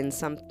it been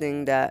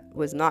something that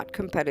was not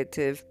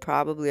competitive,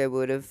 probably I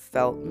would have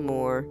felt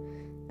more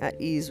at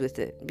ease with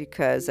it,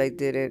 because I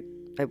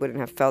wouldn't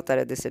have felt at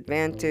a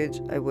disadvantage.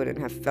 I wouldn't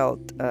have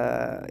felt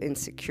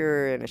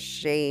insecure and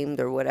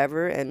ashamed or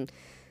whatever. And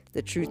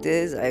the truth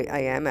is,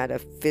 I am at a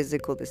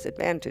physical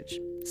disadvantage.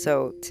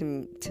 So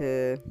to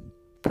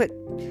put,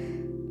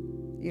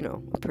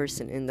 a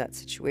person in that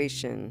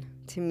situation,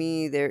 to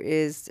me, there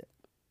is,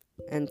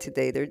 and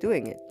today they're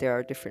doing it. There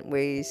are different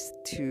ways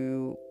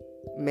to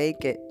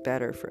make it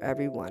better for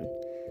everyone,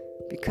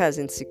 because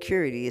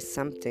insecurity is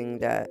something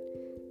that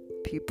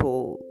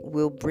people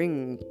will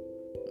bring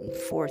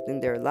forth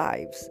in their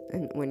lives.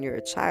 And when you're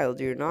a child,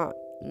 you're not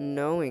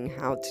knowing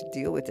how to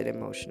deal with it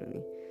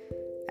emotionally.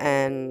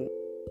 And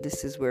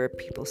this is where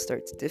people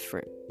start to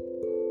differ.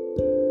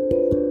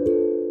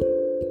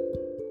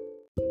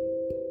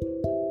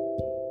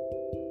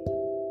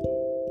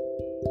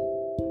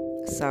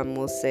 Some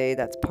will say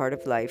that's part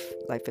of life.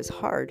 Life is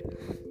hard.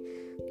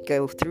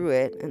 Go through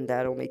it and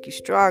that'll make you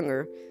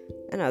stronger.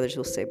 And others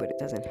will say, but it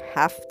doesn't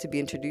have to be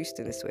introduced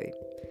in this way.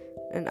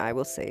 And I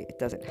will say it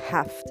doesn't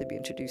have to be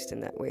introduced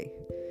in that way.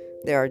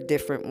 There are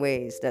different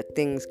ways that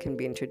things can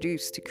be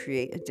introduced to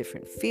create a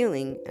different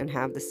feeling and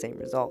have the same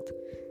result.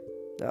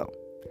 Though,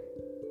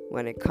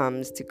 when it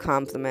comes to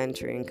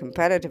complementary and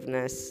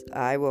competitiveness,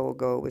 I will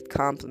go with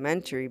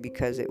complementary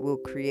because it will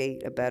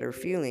create a better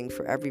feeling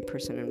for every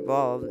person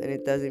involved, and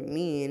it doesn't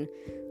mean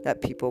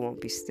that people won't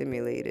be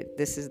stimulated.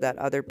 This is that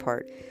other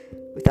part.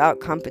 Without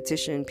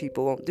competition,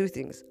 people won't do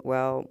things.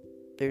 Well,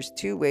 there's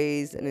two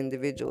ways an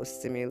individual is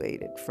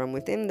stimulated, from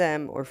within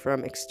them or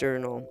from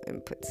external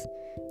inputs.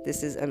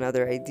 This is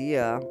another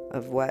idea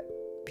of what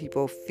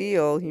people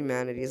feel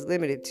humanity is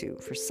limited to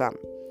for some.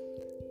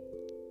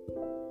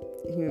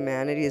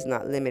 humanity is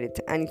not limited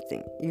to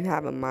anything. You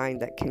have a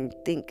mind that can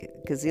think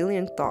a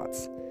gazillion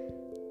thoughts,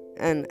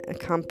 and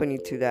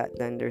accompanied to that,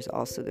 then there's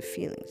also the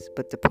feelings.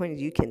 But the point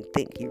is, you can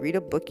think. You read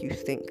a book, you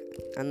think.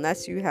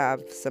 Unless you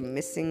have some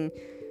missing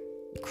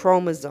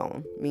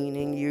chromosome,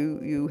 meaning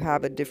you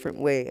have a different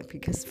way,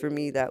 because for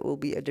me that will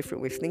be a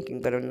different way of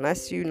thinking. But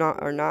unless you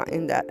are not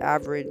in that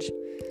average,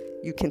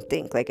 you can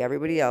think like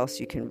everybody else,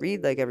 you can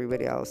read like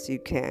everybody else, you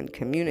can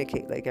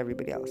communicate like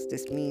everybody else.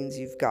 This means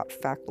you've got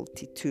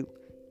faculty to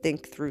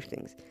think through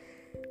things.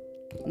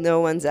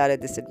 No one's at a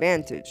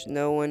disadvantage.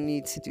 No one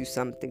needs to do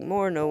something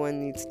more, no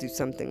one needs to do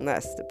something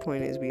less. The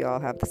point is, we all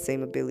have the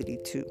same ability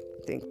to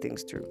think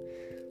things through.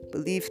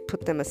 Beliefs,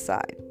 put them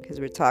aside, because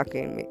we're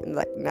talking,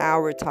 like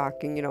now we're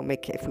talking,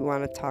 if we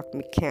want to talk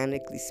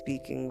mechanically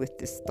speaking, with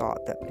this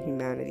thought that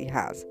humanity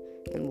has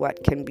and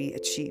what can be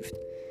achieved.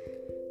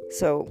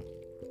 So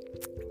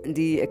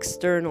the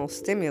external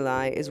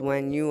stimuli is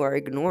when you are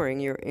ignoring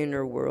your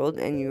inner world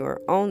and you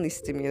are only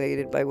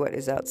stimulated by what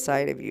is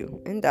outside of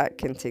you, and that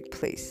can take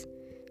place.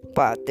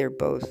 But they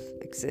both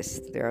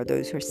exist. There are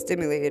those who are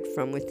stimulated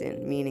from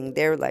within, meaning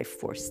their life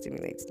force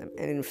stimulates them,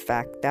 and in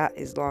fact that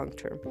is long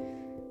term.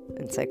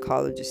 And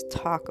psychologists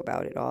talk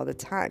about it all the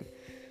time.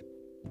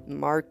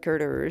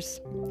 Marketers,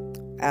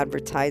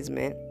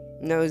 advertisement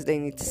knows they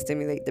need to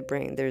stimulate the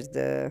brain. There's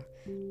the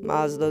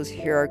Maslow's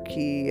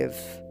hierarchy of,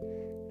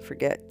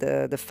 forget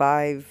the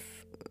 5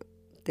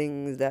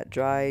 things that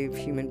drive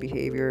human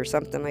behavior or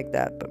something like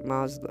that. But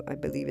Maslow, I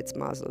believe it's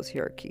Maslow's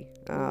hierarchy.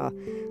 I'll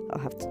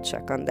have to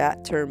check on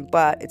that term,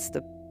 but it's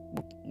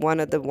one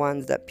of the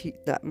ones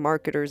that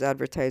marketers,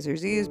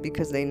 advertisers use,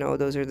 because they know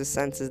those are the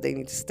senses they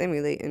need to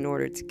stimulate in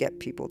order to get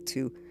people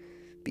to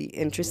be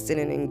interested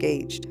and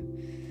engaged.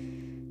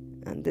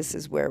 And this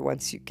is where,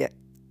 once you get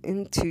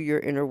into your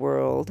inner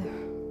world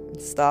and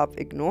stop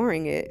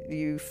ignoring it,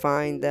 you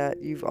find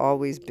that you've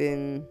always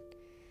been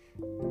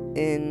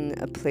in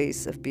a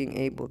place of being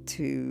able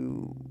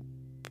to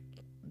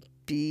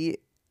be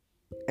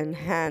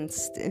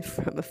enhanced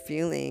from a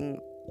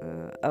feeling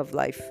of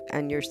life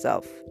and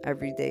yourself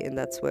every day, and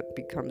that's what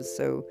becomes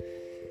so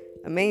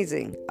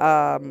amazing.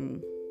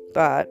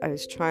 But I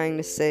was trying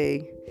to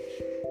say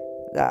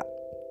that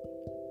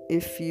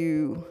if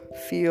you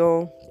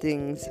feel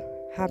things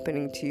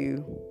happening to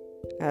you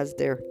as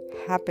they're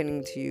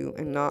happening to you,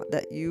 and not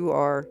that you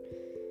are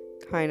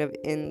kind of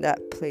in that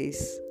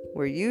place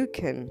where you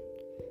can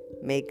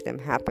make them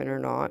happen or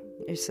not,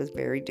 it's a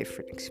very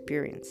different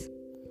experience.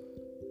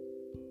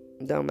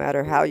 No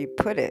matter how you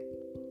put it,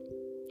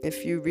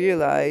 if you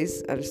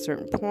realize at a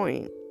certain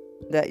point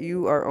that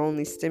you are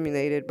only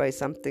stimulated by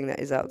something that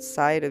is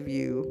outside of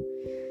you,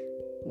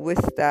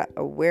 with that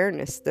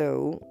awareness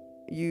though,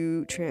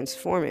 you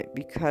transform it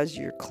because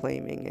you're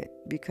claiming it,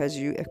 because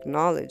you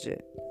acknowledge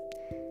it.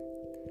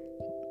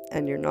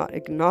 And you're not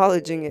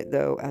acknowledging it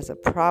though as a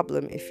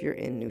problem if you're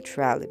in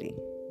neutrality.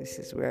 This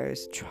is where I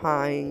was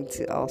trying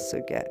to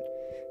also get.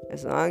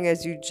 As long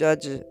as you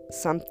judge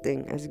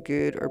something as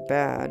good or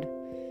bad,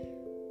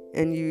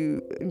 and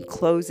you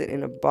enclose it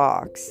in a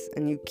box,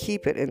 and you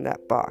keep it in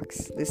that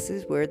box, this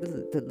is where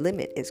the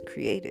limit is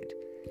created.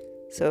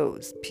 So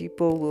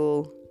people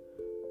will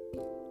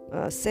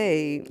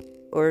say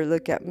or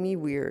look at me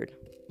weird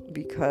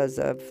because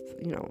of,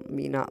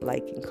 me not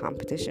liking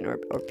competition, or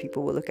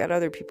people will look at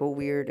other people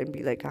weird and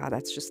be like,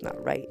 that's just not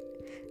right.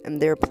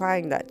 And they're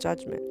applying that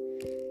judgment.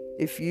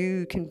 If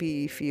you can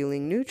be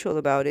feeling neutral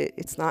about it,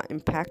 it's not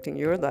impacting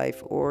your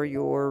life or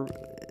your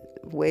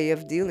way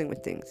of dealing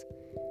with things.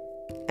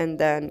 And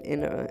then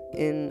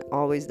in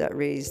always that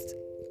raised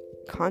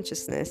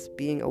consciousness,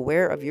 being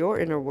aware of your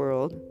inner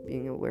world,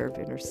 being aware of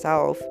inner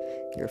self,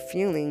 your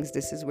feelings,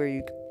 this is where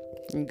you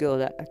go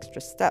that extra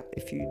step.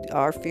 If you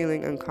are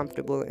feeling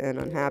uncomfortable and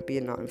unhappy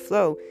and not in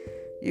flow,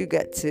 you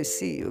get to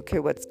see, okay,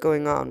 what's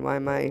going on? Why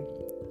am I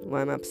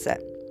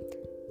upset?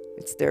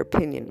 It's their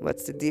opinion.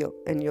 What's the deal?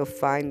 And you'll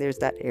find there's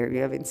that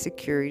area of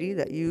insecurity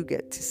that you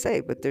get to say,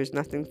 but there's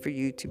nothing for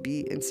you to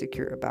be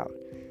insecure about.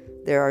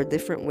 There are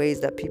different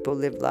ways that people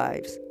live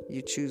lives.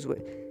 You choose what.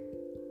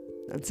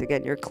 Once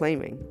again, you're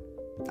claiming.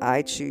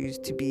 I choose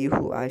to be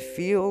who I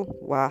feel,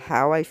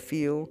 how I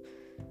feel,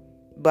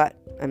 but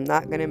I'm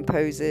not going to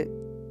impose it.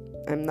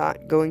 I'm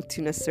not going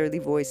to necessarily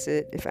voice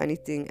it. If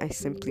anything, I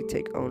simply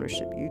take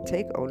ownership. You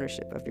take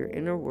ownership of your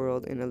inner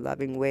world in a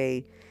loving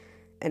way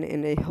and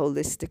in a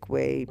holistic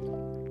way,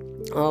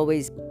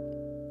 always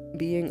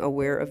being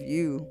aware of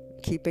you,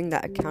 keeping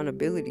that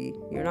accountability.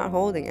 You're not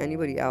holding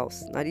anybody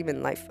else, not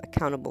even life,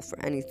 accountable for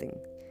anything.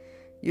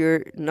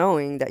 You're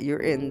knowing that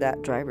you're in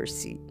that driver's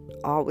seat.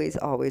 Always,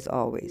 always,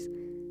 always.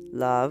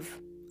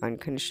 Love,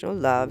 unconditional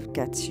love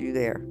gets you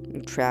there.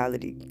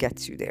 Neutrality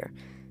gets you there.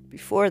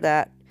 Before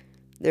that,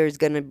 there's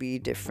going to be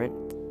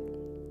different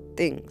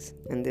things.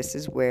 And this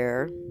is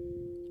where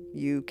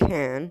you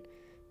can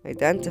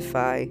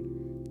identify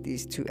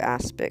these two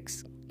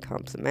aspects,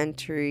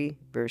 complementary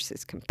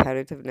versus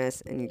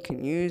competitiveness, and you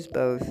can use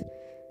both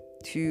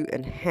to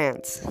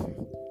enhance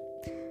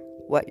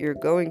what you're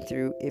going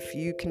through, if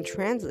you can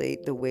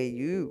translate the way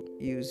you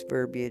use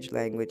verbiage,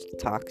 language,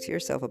 talk to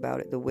yourself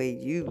about it, the way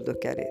you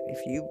look at it,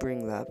 if you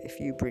bring love, if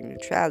you bring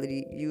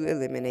neutrality, you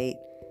eliminate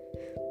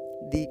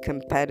the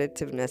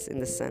competitiveness in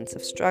the sense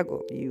of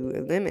struggle. You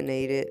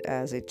eliminate it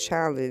as a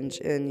challenge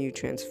and you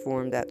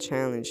transform that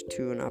challenge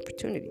to an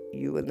opportunity.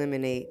 You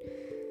eliminate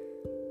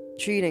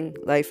treating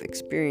life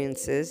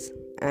experiences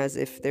as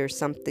if there's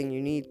something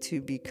you need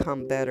to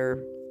become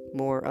better,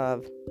 more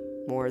of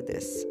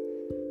this.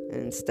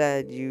 And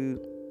instead,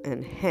 you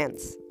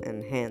enhance.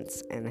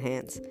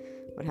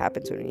 What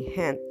happens when you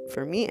enhance?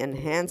 For me,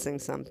 enhancing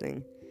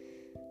something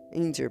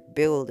means you're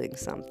building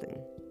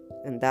something.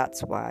 And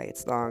that's why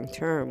it's long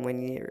term,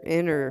 when your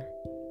inner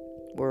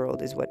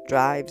world is what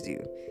drives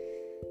you.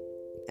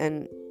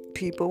 And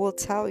people will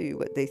tell you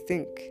what they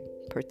think,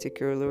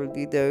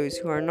 particularly those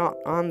who are not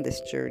on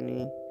this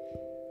journey.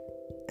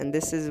 And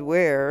this is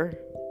where,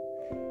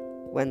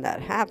 when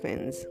that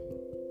happens,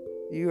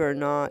 you are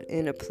not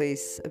in a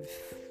place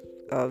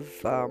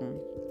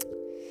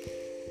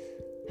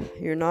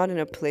you're not in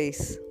a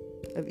place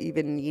of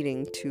even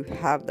needing to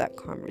have that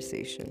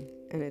conversation.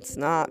 And it's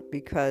not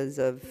because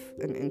of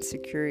an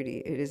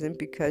insecurity. It isn't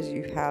because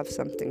you have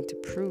something to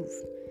prove.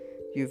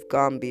 You've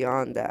gone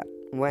beyond that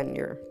when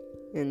you're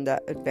in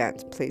that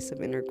advanced place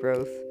of inner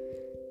growth,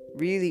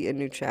 really in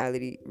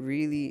neutrality,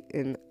 really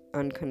in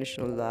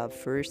unconditional love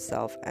for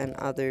yourself and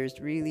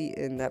others, really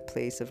in that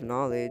place of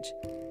knowledge.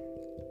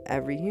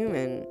 Every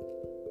human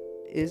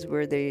is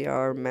where they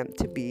are meant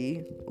to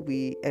be.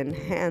 We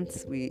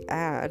enhance, we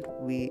add,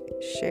 we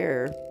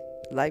share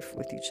life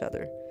with each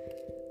other.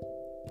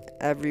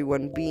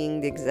 Everyone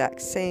being the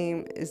exact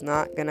same is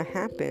not going to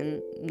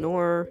happen,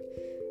 nor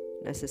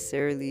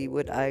necessarily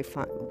would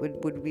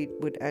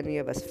any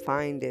of us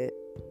find it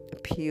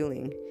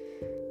appealing.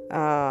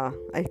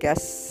 I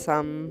guess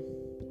some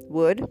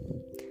would.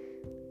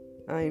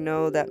 I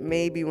know that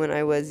maybe when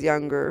I was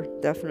younger,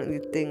 definitely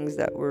things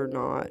that were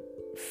not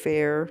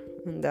fair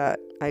and that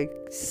I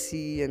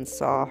see and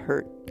saw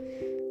hurt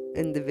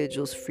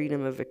individuals'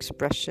 freedom of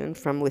expression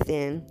from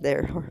within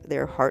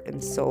their heart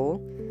and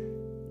soul.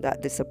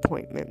 That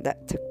disappointment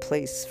that took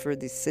place for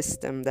the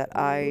system that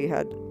I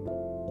had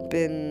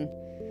been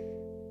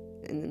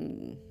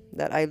in,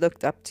 that I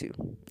looked up to,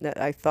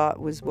 that I thought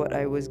was what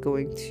I was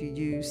going to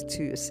use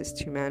to assist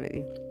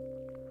humanity.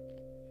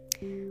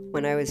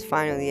 When I was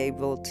finally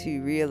able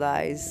to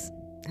realize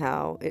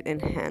how it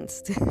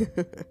enhanced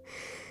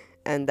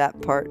and that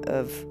part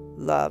of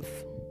love,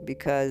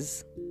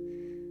 because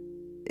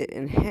it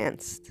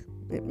enhanced.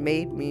 It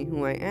made me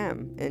who I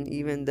am. And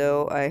even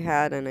though I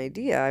had an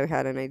idea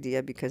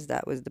because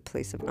that was the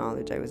place of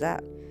knowledge I was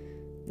at.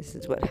 This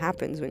is what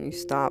happens when you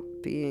stop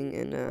being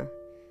in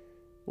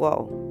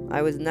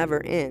I was never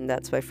in.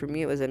 That's why for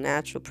me it was a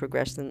natural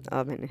progression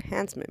of an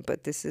enhancement.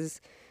 But this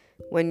is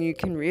when you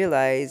can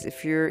realize,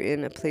 if you're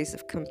in a place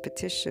of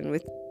competition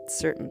with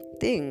certain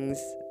things,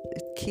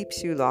 it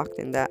keeps you locked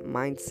in that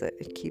mindset.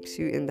 It keeps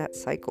you in that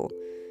cycle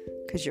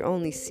because you're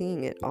only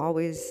seeing it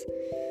always.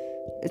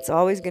 It's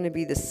always going to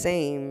be the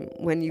same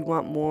when you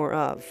want more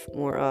of.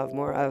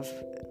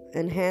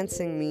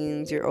 Enhancing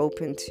means you're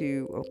open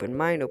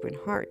mind, open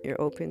heart.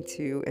 You're open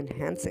to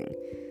enhancing.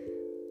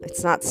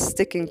 It's not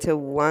sticking to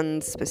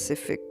one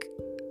specific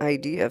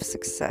idea of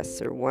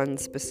success or one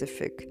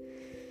specific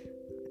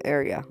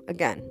area.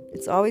 Again,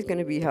 it's always going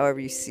to be however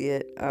you see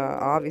it.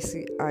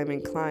 Obviously, I'm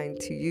inclined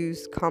to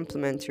use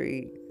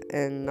complementary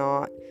and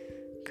not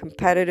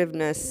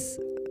competitiveness,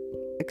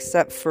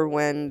 except for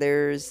when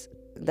there's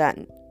that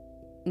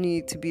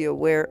need to be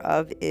aware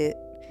of it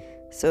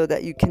so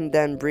that you can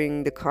then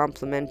bring the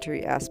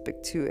complementary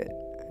aspect to it.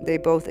 They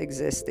both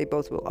exist. They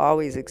both will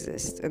always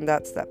exist. And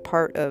that's that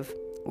part of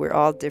we're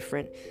all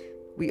different.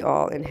 We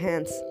all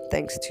enhance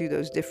thanks to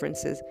those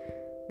differences.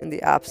 In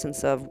the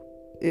absence of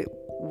it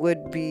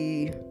would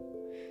be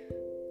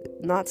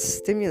not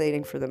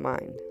stimulating for the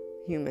mind.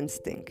 Humans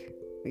think.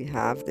 We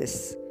have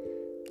this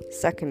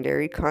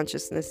secondary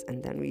consciousness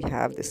and then we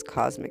have this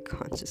cosmic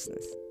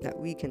consciousness that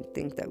we can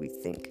think that we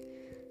think.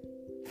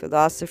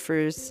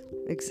 Philosophers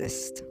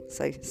exist,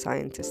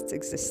 scientists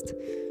exist,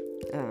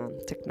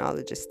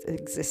 technologists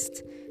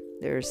exist.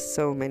 There's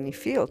so many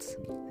fields,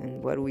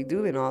 and what do we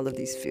do in all of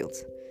these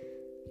fields?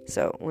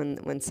 So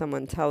when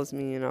someone tells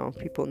me,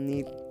 people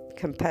need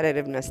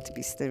competitiveness to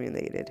be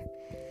stimulated,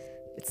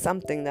 it's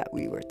something that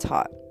we were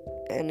taught,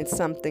 and it's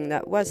something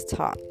that was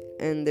taught,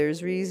 and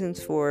there's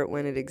reasons for it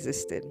when it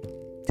existed.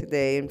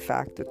 Today, in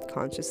fact, with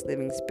conscious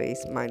living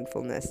space,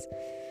 mindfulness,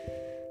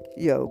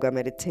 yoga,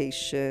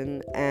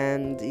 meditation,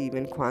 and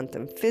even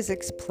quantum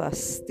physics,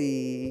 plus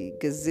the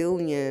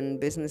gazillion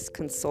business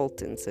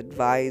consultants,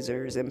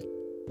 advisors,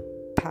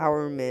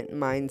 empowerment,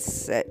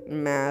 mindset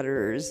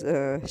matters,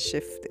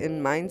 shift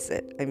in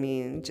mindset. I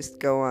mean, just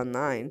go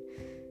online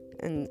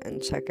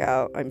and check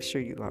out. I'm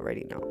sure you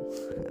already know.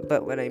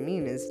 But what I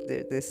mean is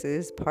that this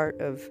is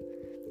part of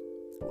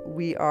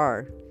we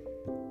are.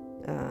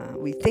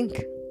 We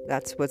think.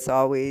 That's what's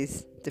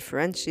always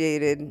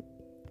differentiated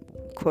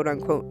quote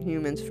unquote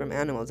humans from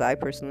animals. I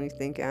personally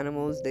think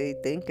animals, they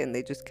think and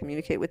they just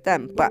communicate with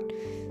them. But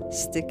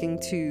sticking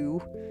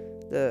to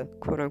the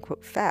quote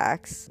unquote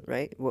facts,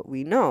 right? What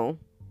we know,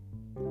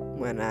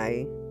 when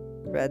I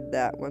read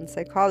that one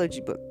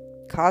psychology book,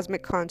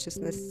 cosmic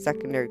consciousness,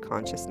 secondary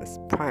consciousness,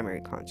 primary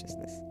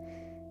consciousness.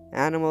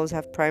 Animals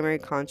have primary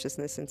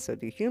consciousness and so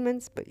do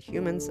humans, but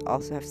humans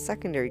also have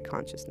secondary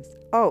consciousness.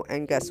 Oh,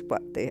 and guess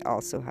what? They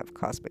also have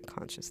cosmic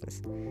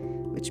consciousness,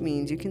 which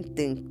means you can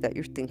think that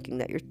you're thinking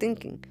that you're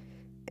thinking.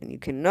 And you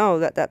can know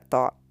that that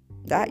thought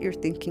that you're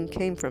thinking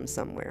came from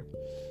somewhere.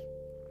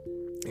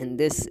 And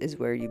this is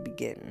where you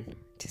begin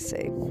to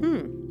say,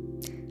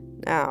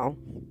 now,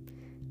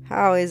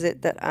 how is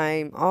it that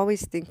I'm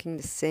always thinking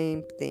the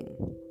same thing?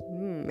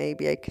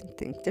 Maybe I can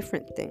think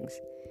different things.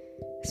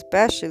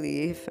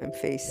 Especially if I'm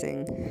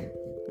facing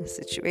a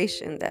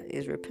situation that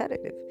is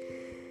repetitive.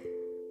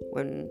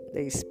 When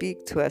they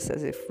speak to us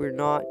as if we're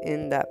not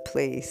in that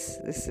place,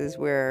 this is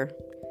where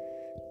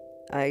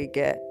I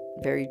get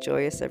very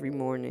joyous every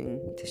morning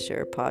to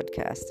share a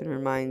podcast and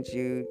remind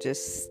you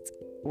just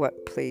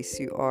what place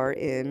you are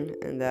in,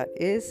 and that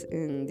is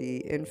in the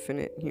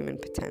infinite human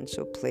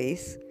potential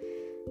place.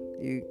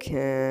 You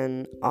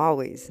can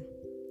always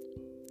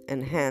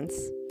enhance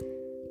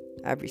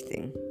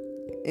everything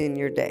in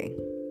your day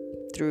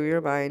through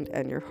your mind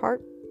and your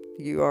heart.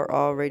 You are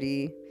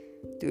already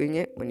doing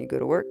it when you go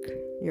to work.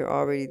 You're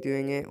already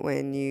doing it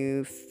when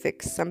you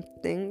fix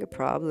something, a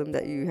problem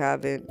that you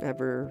haven't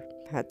ever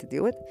had to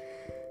deal with.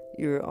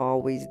 You're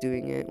always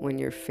doing it when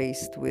you're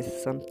faced with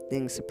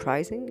something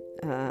surprising.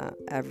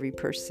 Every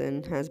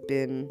person has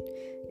been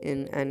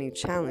in any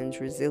challenge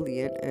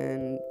resilient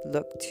and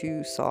looked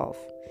to solve.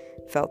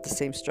 Felt the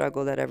same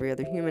struggle that every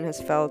other human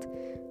has felt.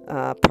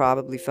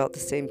 Probably felt the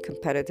same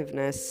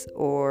competitiveness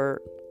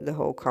or the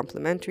whole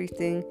complementary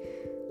thing.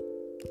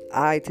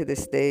 I, to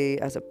this day,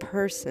 as a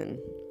person,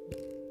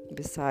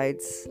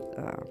 besides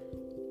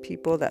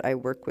people that I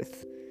work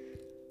with,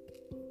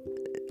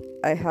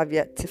 I have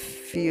yet to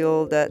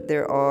feel that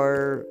there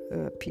are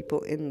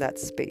people in that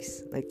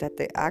space, like that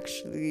they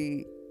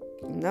actually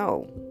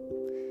know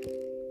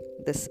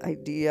this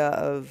idea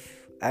of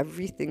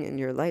everything in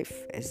your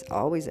life has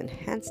always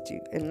enhanced you,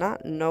 and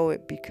not know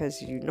it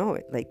because you know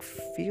it, like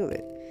feel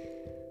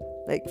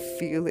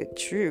it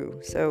true.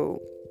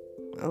 So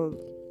I'll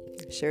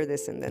share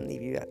this and then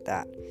leave you at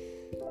that.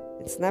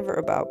 It's never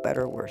about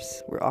better or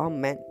worse. We're all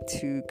meant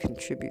to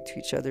contribute to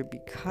each other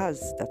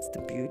because that's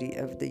the beauty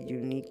of the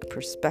unique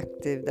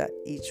perspective that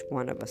each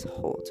one of us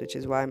holds, which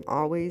is why I'm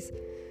always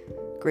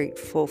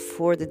grateful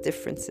for the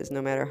differences,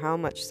 no matter how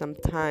much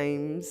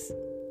sometimes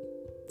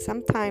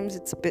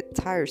it's a bit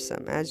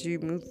tiresome. As you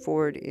move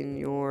forward in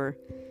your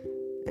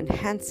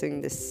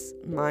enhancing this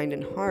mind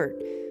and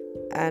heart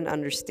and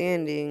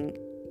understanding,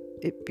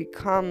 it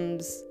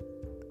becomes,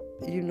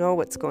 you know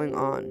what's going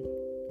on.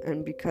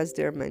 And because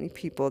there are many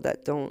people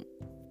that don't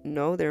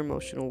know their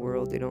emotional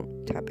world, they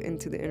don't tap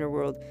into the inner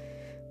world,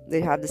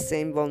 they have the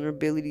same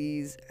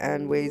vulnerabilities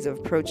and ways of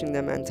approaching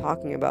them and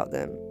talking about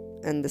them,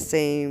 and the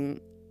same,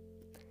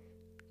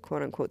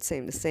 quote unquote,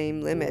 the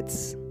same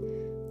limits,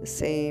 the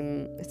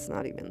same, it's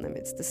not even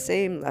limits, the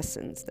same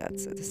lessons,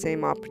 that's the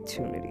same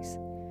opportunities.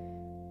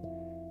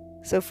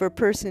 So for a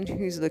person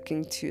who's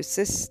looking to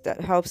assist, that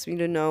helps me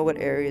to know what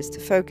areas to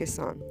focus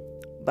on.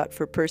 But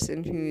for a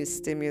person who is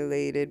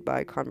stimulated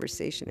by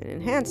conversation and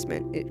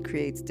enhancement, it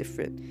creates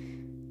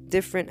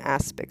different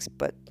aspects.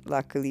 But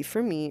luckily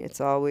for me,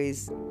 it's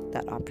always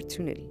that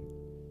opportunity,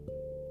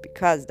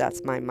 because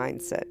that's my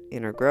mindset,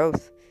 inner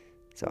growth.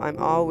 So I'm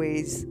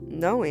always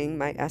knowing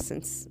my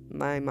essence,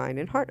 my mind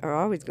and heart are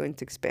always going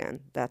to expand.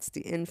 That's the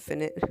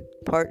infinite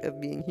part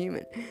of being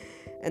human.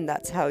 And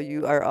that's how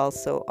you are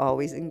also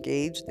always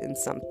engaged in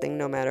something,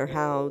 no matter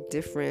how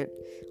different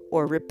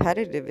or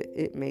repetitive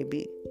it may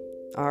be.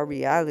 Our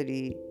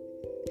reality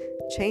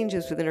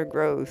changes with inner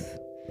growth,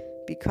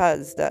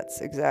 because that's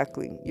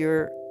exactly,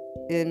 you're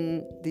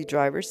in the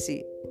driver's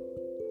seat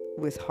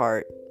with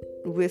heart,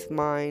 with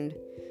mind,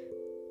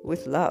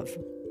 with love,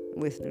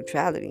 with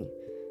neutrality.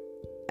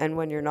 And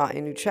when you're not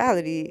in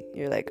neutrality,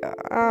 you're like,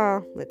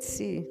 let's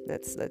see,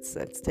 let's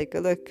take a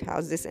look.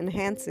 How's this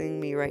enhancing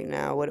me right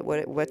now?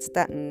 What's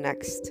that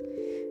next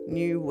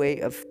new way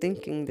of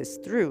thinking this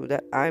through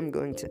that I'm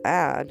going to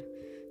add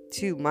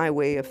to my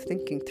way of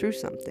thinking through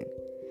something?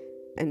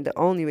 And the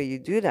only way you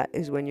do that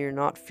is when you're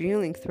not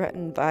feeling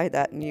threatened by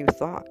that new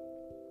thought.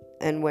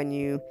 And when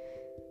you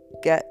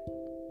get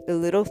a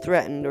little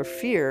threatened or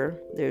fear,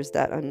 there's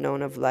that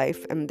unknown of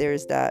life, and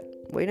there's that,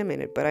 wait a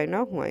minute, but I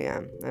know who I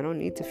am. I don't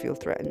need to feel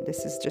threatened.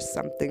 This is just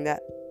something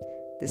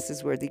this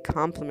is where the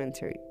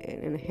complementary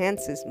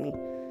enhances me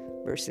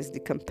versus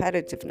the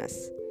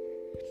competitiveness.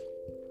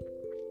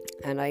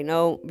 And I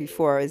know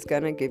before I was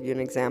going to give you an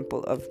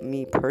example of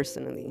me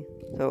personally.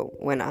 So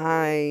when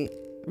I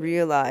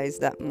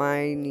realized that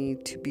my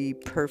need to be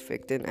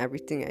perfect in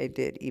everything I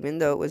did, even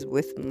though it was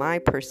with my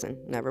person,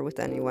 never with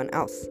anyone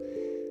else.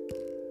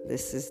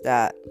 This is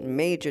that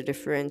major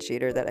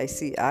differentiator that I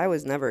see. I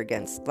was never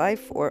against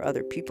life or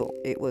other people.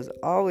 It was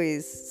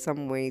always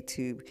some way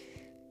to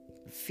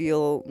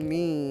feel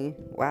me.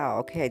 Wow,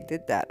 okay, I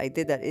did that.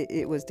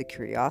 It was the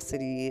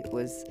curiosity. It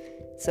was,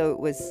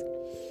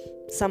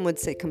 some would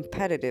say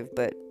competitive,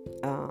 but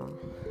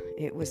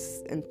it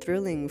was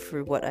thrilling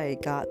for what I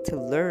got to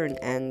learn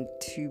and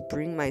to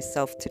bring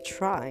myself to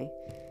try.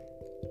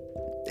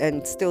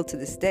 And still to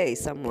this day,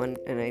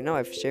 and I know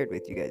I've shared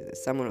with you guys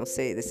this, someone will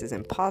say this is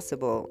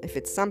impossible. If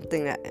it's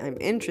something that I'm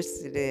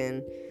interested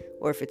in,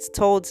 or if it's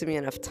told to me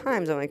enough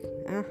times, I'm like,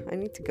 I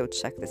need to go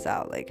check this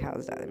out. Like, how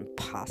is that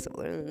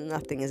impossible?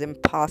 Nothing is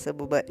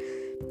impossible, but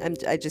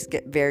I just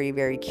get very,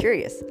 very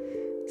curious.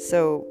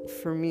 So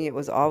for me, it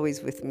was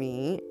always with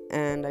me,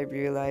 and I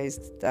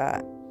realized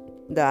that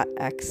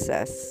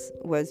excess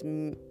was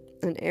an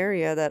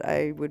area that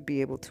I would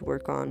be able to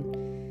work on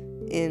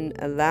in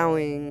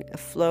allowing a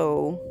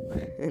flow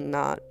and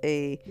not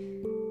a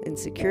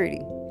insecurity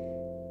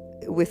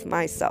with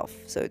myself.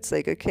 So it's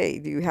like, okay,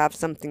 do you have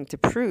something to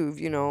prove,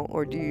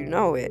 or do you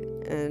know it?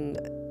 And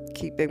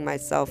keeping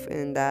myself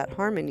in that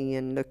harmony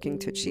and looking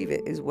to achieve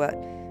it is what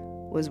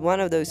was one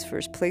of those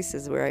first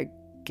places where I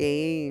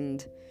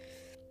gained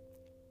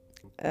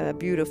a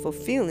beautiful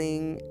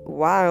feeling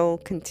while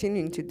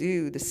continuing to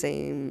do the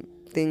same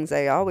things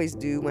I always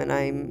do when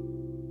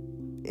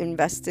I'm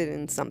invested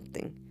in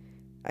something.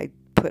 I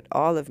put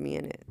all of me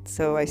in it.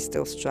 So I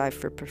still strive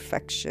for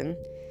perfection,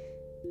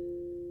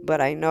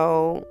 but I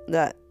know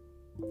that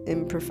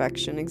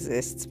imperfection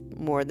exists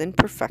more than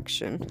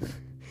perfection,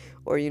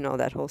 or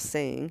that whole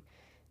saying.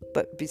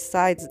 But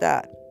besides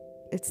that,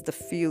 it's the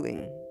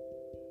feeling,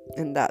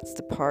 and that's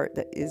the part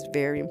that is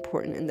very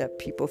important, and that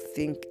people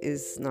think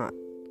is not.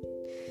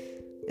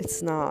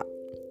 It's not,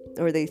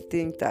 or they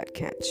think that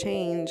can't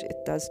change. It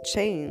does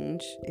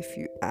change if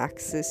you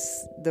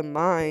access the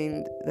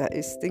mind that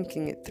is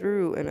thinking it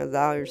through and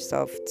allow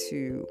yourself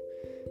to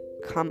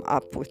come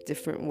up with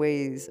different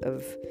ways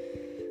of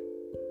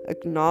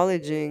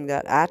acknowledging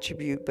that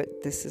attribute.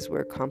 But this is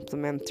where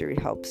complementary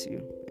helps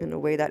you in a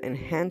way that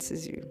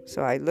enhances you.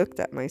 So I looked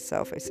at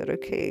myself. I said,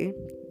 okay,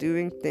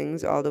 doing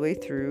things all the way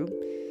through,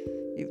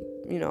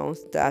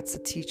 that's a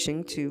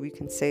teaching too. We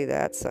can say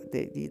that. So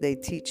they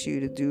teach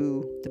you to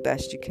do the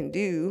best you can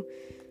do.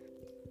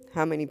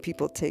 How many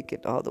people take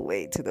it all the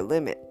way to the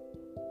limit?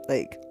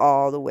 Like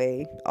all the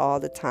way, all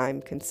the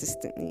time,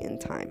 consistently in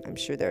time. I'm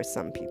sure there are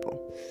some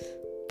people.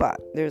 But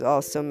there's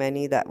also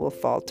many that will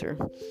falter.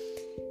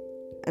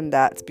 And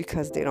that's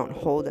because they don't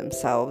hold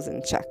themselves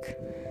in check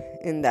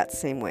in that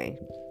same way.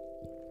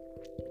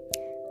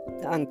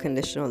 The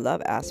unconditional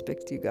love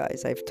aspect, you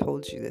guys, I've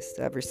told you this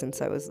ever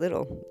since I was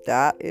little.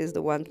 That is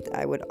the one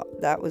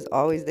that was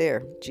always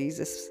there.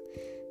 Jesus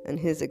and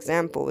his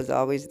example was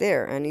always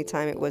there.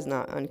 Anytime it was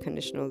not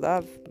unconditional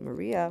love,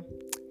 Maria,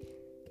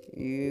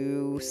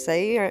 you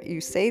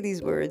say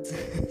these words.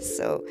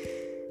 So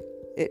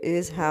it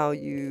is how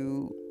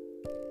you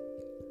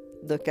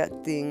look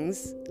at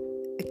things.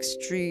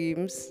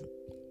 Extremes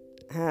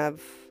have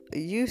a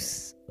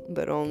use,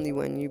 but only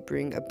when you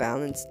bring a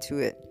balance to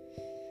it,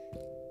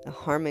 a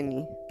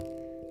harmony.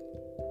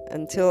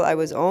 Until I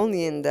was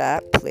only in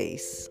that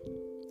place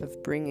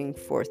of bringing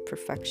forth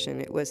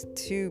perfection, it was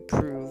to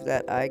prove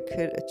that I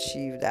could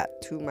achieve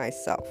that to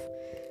myself.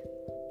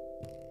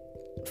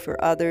 For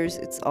others,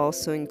 it's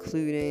also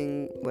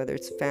including whether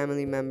it's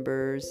family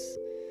members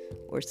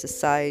or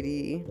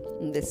society.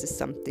 And this is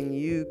something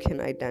you can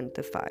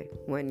identify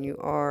when you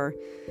are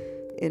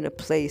in a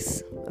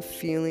place of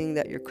feeling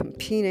that you're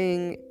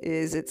competing.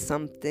 Is it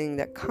something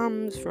that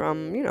comes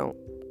from,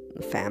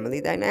 the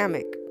family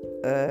dynamic?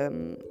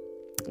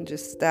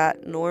 Just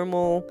that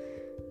normal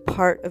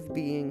part of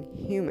being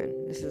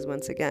human. This is,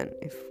 once again,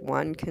 if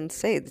one can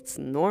say it's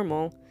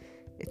normal,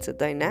 it's a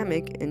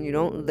dynamic, and you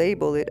don't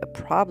label it a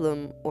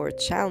problem or a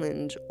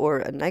challenge or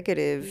a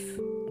negative,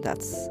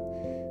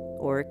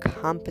 or a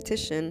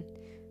competition,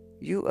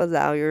 you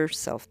allow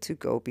yourself to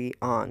go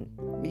beyond,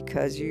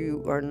 because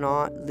you are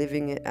not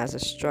living it as a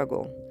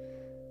struggle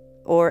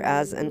or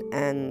as an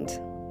end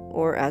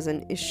or as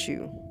an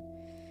issue,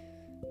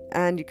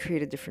 and you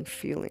create a different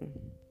feeling.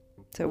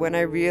 So when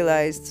I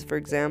realized, for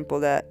example,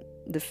 that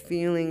the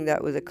feeling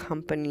that was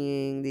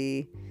accompanying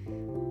the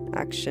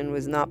action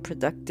was not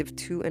productive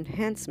to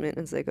enhancement,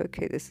 it's like,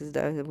 okay,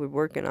 we're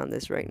working on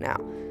this right now.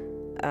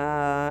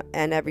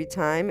 And every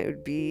time it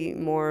would be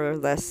more or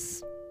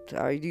less,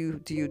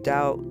 do you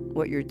doubt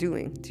what you're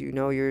doing? Do you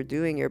know you're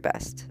doing your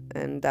best?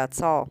 And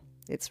that's all.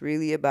 It's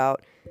really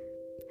about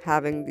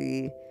having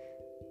the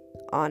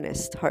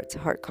honest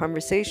heart-to-heart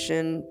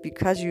conversation,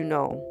 because you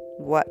know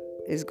what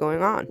is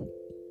going on.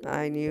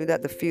 I knew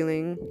that the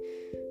feeling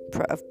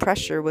of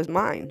pressure was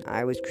mine.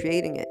 I was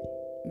creating it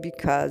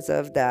because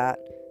of that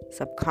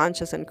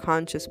subconscious and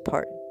conscious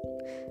part.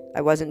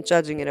 I wasn't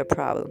judging it a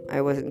problem.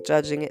 I wasn't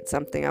judging it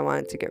something I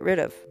wanted to get rid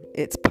of.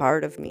 It's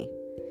part of me.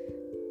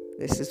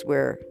 This is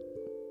where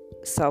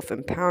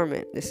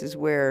self-empowerment, this is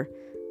where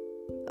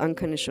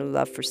unconditional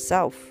love for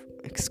self,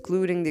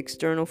 excluding the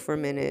external for a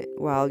minute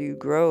while you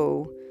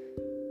grow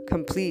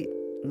complete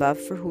love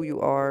for who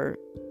you are,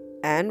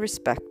 and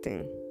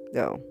respecting,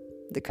 though,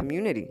 the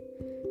community.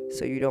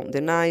 So you don't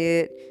deny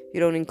it, you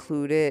don't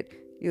include it,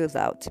 You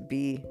allow it to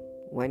be.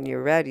 When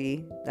you're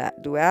ready,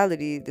 that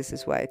duality, this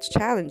is why it's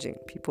challenging.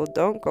 People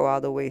don't go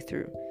all the way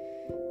through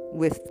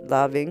with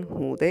loving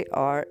who they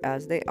are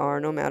as they are,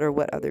 no matter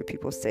what other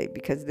people say,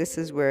 because this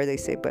is where they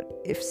say, but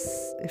if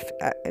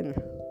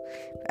and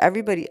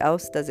everybody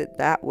else does it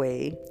that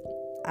way,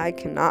 I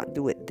cannot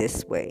do it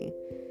this way.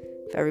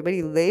 If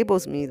everybody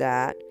labels me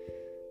that,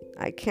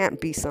 I can't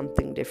be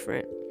something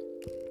different.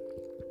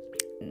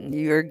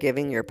 You're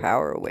giving your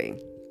power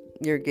away.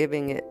 You're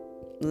giving it,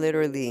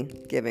 literally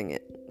giving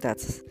it.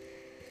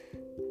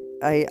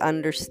 I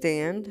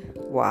understand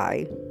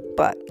why,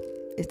 but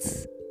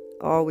it's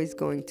always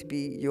going to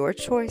be your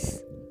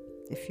choice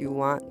if you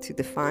want to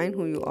define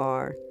who you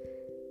are,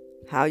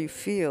 how you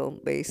feel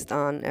based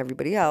on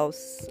everybody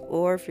else,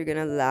 or if you're going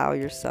to allow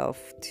yourself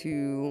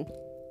to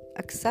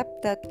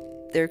accept that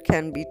there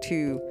can be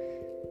two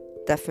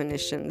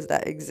definitions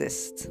that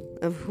exist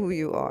of who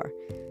you are,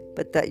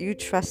 but that you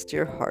trust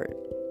your heart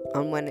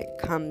on when it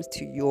comes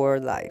to your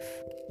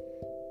life.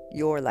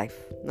 Your life,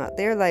 not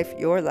their life,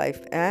 your life,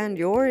 and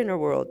your inner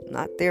world,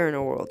 not their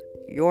inner world,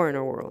 your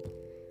inner world.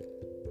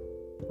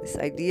 This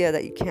idea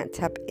that you can't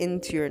tap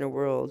into your inner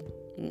world.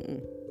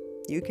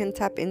 You can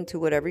tap into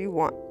whatever you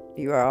want.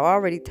 You are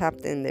already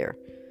tapped in there.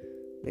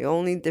 The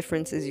only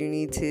difference is you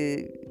need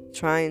to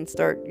try and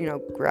start,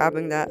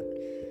 grabbing that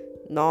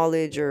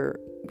knowledge or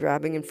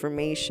grabbing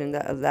information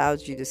that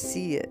allows you to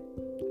see it,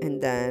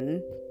 and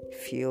then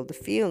feel the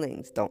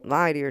feelings. Don't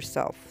lie to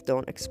yourself.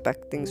 Don't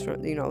expect things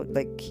from,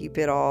 keep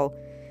it all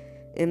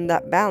in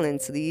that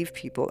balance. Leave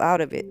people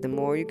out of it. The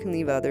more you can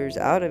leave others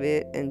out of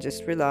it and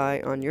just rely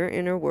on your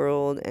inner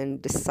world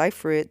and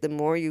decipher it, the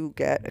more you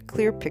get a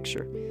clear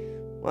picture.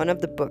 One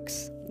of the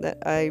books that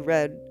I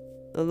read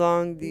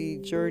along the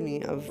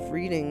journey of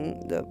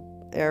reading the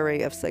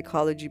array of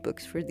psychology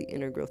books for the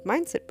Inner Growth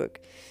Mindset book,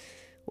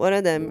 one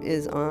of them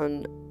is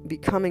on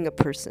becoming a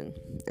person,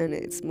 and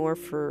it's more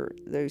for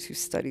those who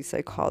study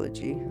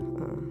psychology.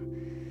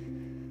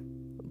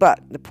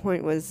 But the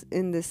point was,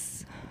 in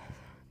this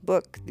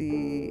book,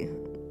 the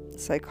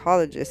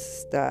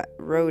psychologists that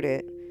wrote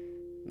it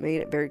made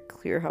it very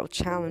clear how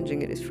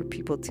challenging it is for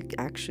people to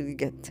actually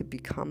get to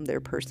become their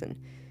person.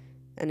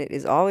 And it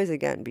is always,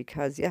 again,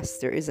 because yes,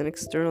 there is an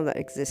external that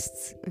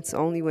exists. It's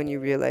only when you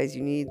realize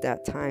you need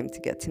that time to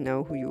get to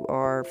know who you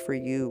are for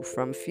you,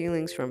 from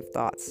feelings, from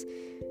thoughts.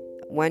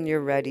 When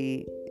you're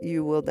ready,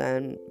 you will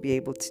then be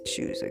able to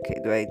choose. Okay,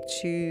 do I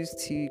choose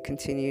to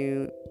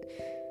continue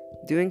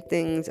doing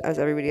things as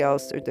everybody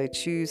else, or do I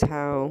choose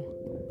how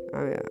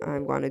I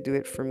want to do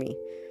it for me?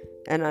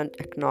 And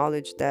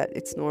acknowledge that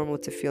it's normal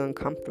to feel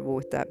uncomfortable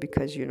with that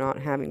because you're not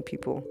having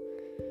people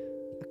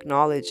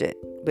acknowledge it,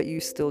 but you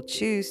still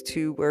choose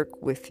to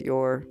work with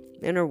your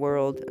inner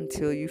world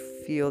until you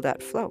feel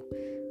that flow,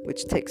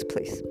 which takes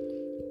place.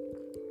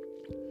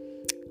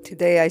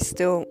 Today, I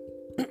still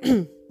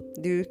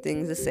do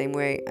things the same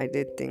way I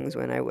did things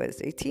when I was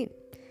 18.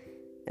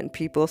 And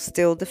people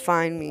still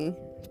define me,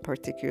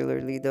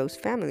 particularly those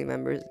family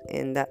members,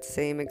 in that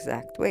same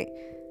exact way.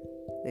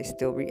 They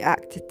still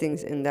react to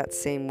things in that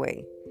same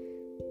way.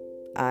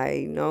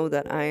 I know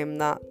that I am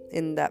not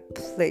in that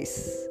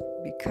place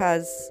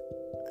because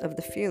of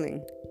the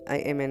feeling. I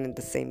am in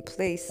the same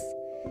place,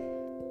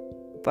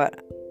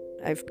 but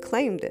I've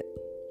claimed it.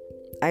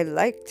 I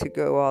like to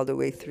go all the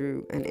way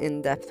through and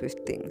in depth with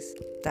things.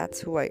 That's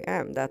who I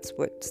am. That's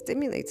what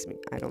stimulates me.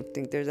 I don't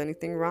think there's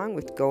anything wrong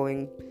with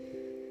going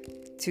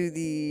to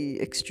the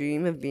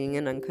extreme of being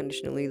an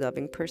unconditionally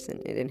loving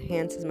person. It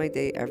enhances my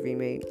day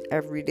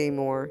every day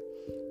more,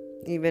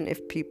 even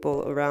if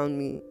people around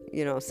me,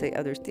 say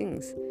other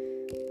things.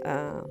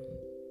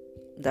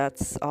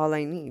 That's all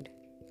I need.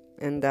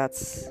 And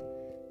that's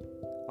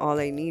all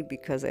I need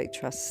because I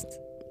trust.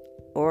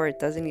 Or it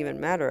doesn't even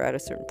matter at a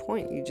certain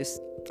point. You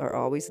just are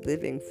always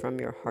living from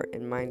your heart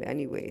and mind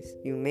anyways.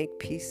 You make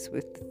peace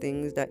with the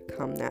things that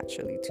come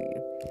naturally to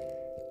you.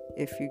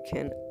 If you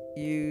can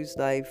use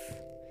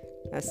life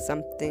as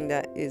something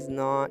that is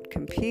not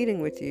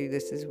competing with you,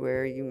 this is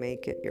where you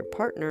make it your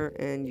partner,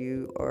 and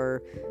you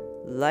are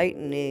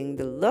lightening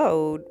the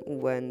load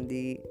when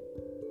the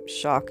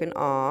shock and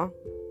awe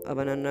of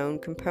an unknown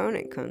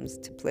component comes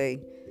to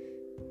play.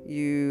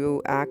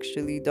 You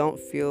actually don't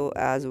feel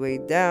as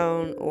weighed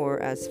down or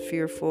as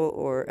fearful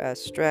or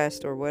as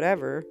stressed or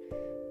whatever.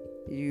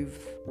 You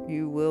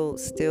will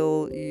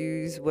still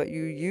use what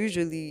you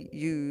usually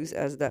use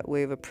as that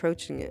way of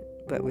approaching it,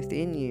 but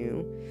within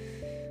you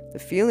the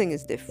feeling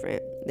is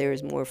different. There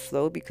is more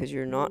flow because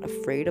you're not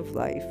afraid of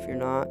life. You're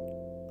not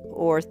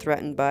or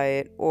threatened by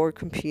it or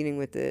competing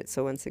with it.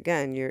 So once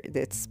again,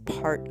 it's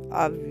part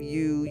of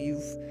you.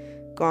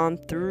 You've gone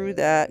through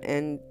that,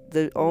 and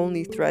the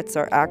only threats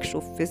are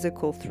actual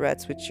physical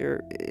threats, which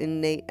your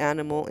innate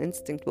animal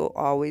instinct will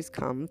always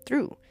come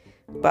through.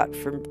 But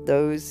for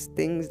those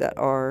things that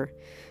are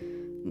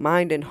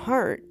mind and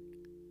heart,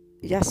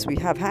 yes, we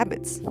have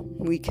habits.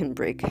 We can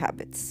break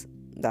habits.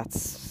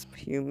 That's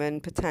human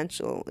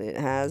potential.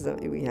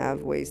 We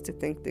have ways to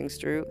think things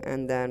through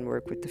and then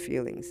work with the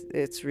feelings.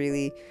 It's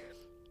really,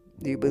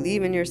 do you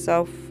believe in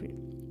yourself?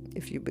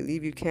 If you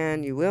believe you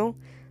can, you will.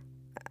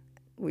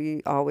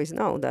 We always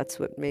know that's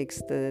what makes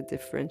the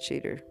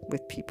differentiator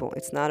with people.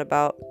 It's not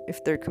about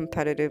if they're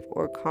competitive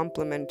or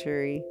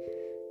complementary.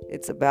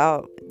 It's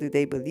about, do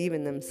they believe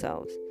in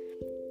themselves?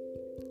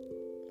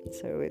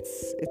 So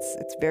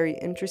it's very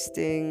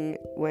interesting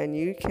when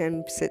you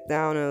can sit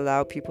down and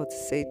allow people to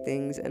say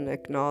things and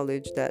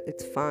acknowledge that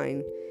it's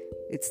fine.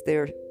 It's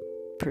their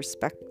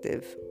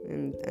perspective,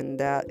 and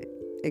that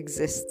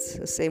exists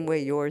the same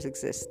way yours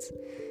exists.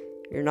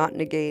 You're not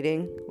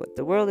negating what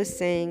the world is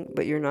saying,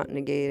 but you're not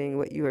negating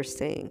what you are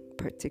saying,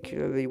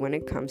 particularly when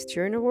it comes to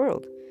your inner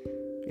world.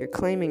 You're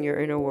claiming your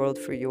inner world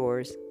for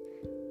yours.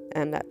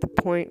 And at the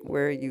point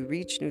where you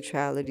reach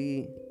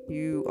neutrality,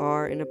 you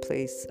are in a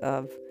place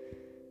of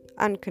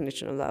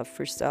unconditional love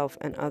for self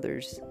and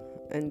others.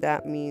 And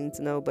that means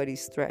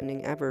nobody's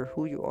threatening ever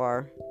who you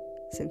are,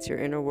 since your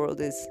inner world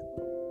is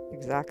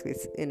exactly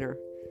its inner.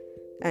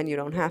 And you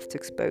don't have to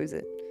expose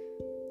it.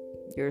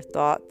 Your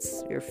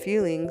thoughts, your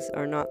feelings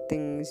are not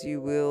things you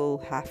will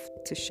have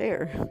to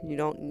share. You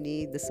don't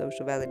need the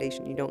social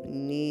validation. You don't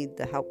need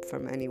the help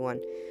from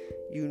anyone.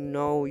 You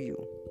know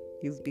you.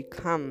 You've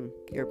become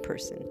your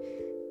person,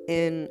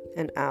 in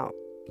and out.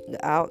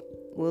 The out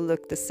will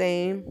look the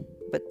same,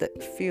 but the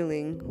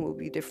feeling will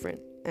be different.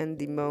 And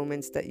the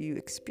moments that you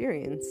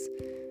experience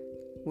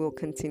will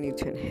continue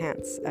to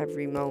enhance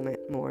every moment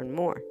more and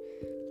more.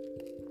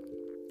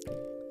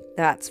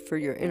 That's for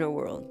your inner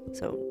world.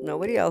 So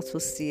nobody else will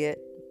see it,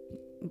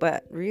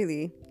 but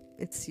really,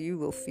 it's you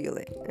will feel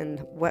it. And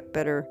what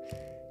better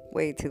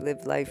way to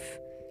live life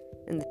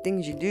and the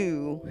things you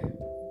do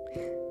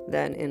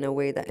than in a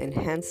way that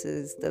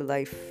enhances the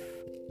life,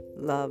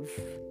 love,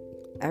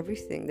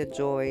 everything, the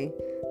joy,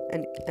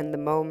 and the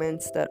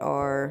moments that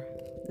are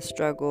the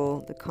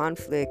struggle, the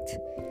conflict,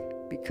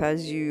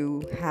 because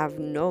you have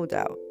no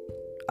doubt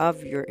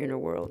of your inner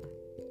world.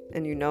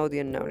 And you know the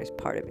unknown is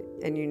part of it.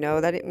 And you know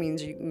that it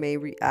means you may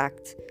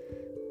react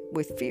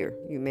with fear.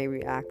 You may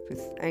react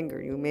with anger.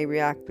 You may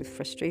react with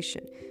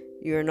frustration.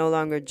 You are no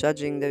longer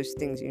judging those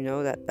things. You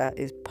know that that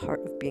is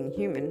part of being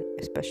human,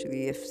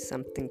 especially if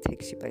something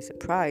takes you by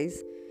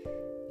surprise.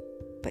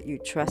 But you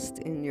trust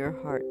in your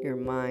heart, your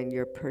mind,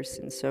 your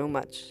person so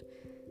much.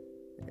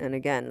 And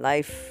again,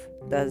 life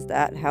does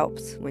that,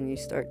 helps when you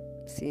start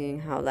seeing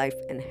how life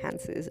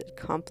enhances, it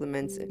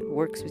complements, it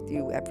works with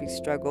you. Every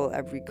struggle,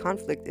 every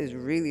conflict is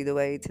really the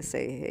way to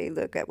say, hey,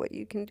 look at what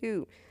you can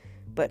do.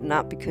 But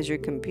not because you're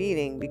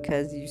competing,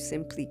 because you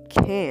simply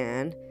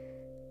can,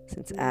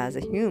 since as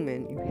a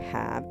human, you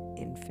have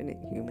infinite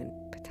human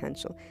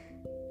potential.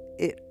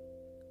 It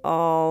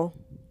all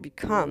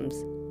becomes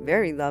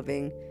very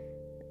loving,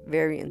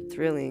 very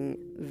enthralling,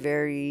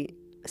 very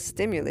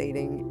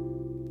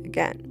stimulating,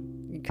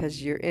 again,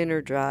 because your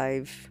inner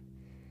drive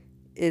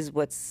is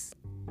what's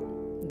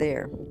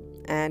there,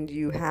 and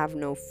you have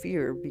no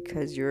fear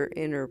because your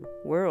inner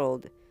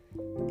world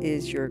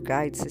is your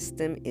guide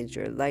system, is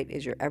your light,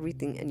 is your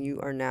everything, and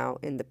you are now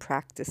in the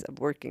practice of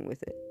working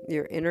with it.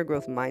 Your inner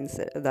growth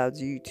mindset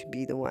allows you to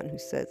be the one who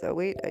says, oh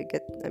wait,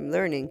 I'm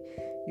learning.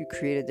 You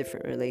create a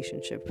different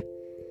relationship.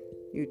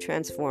 You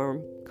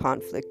transform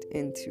conflict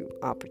into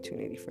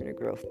opportunity for inner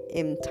growth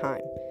in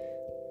time.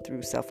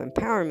 Through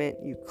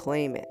self-empowerment, you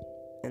claim it.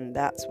 And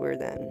that's where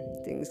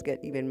then things get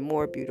even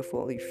more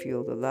beautiful. You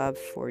feel the love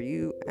for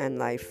you and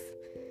life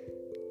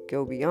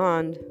go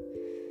beyond.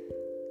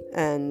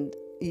 And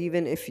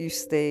even if you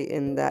stay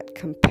in that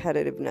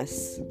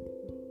competitiveness,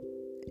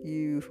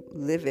 you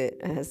live it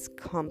as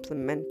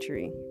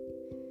complementary.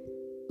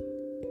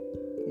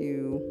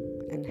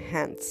 You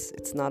enhance.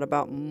 It's not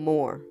about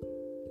more.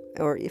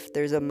 Or if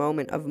there's a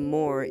moment of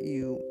more,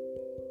 you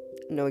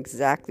know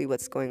exactly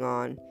what's going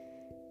on.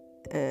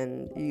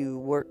 And you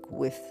work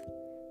with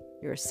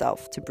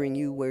yourself to bring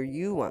you where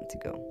you want to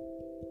go,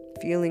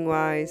 feeling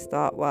wise,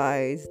 thought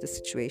wise, the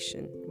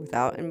situation,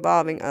 without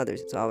involving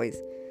others. It's always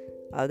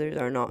others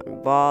are not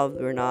involved.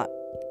 We're not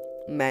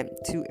meant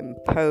to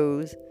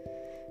impose,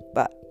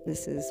 but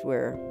this is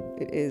where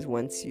it is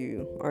once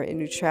you are in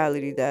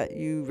neutrality that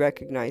you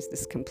recognize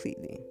this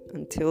completely.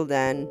 Until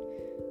then,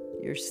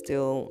 you're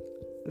still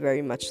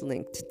very much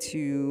linked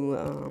to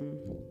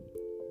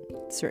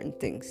certain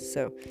things.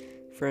 So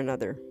for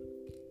another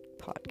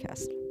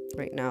podcast.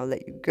 Right now, I'll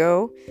let you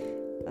go.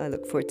 I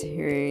look forward to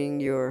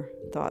hearing your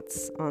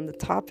thoughts on the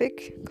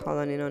topic. Call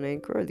on in on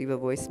Anchor or leave a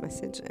voice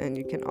message, and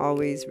you can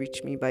always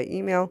reach me by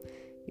email.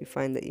 You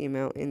find the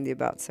email in the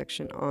About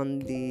section on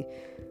the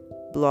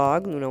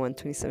blog,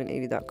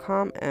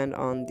 luna12780.com, and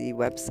on the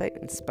website,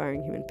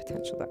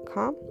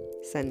 inspiringhumanpotential.com.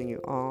 Sending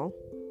you all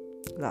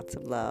lots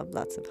of love,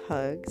 lots of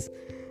hugs,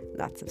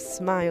 lots of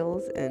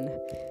smiles, and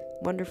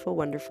wonderful,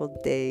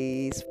 wonderful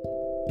days.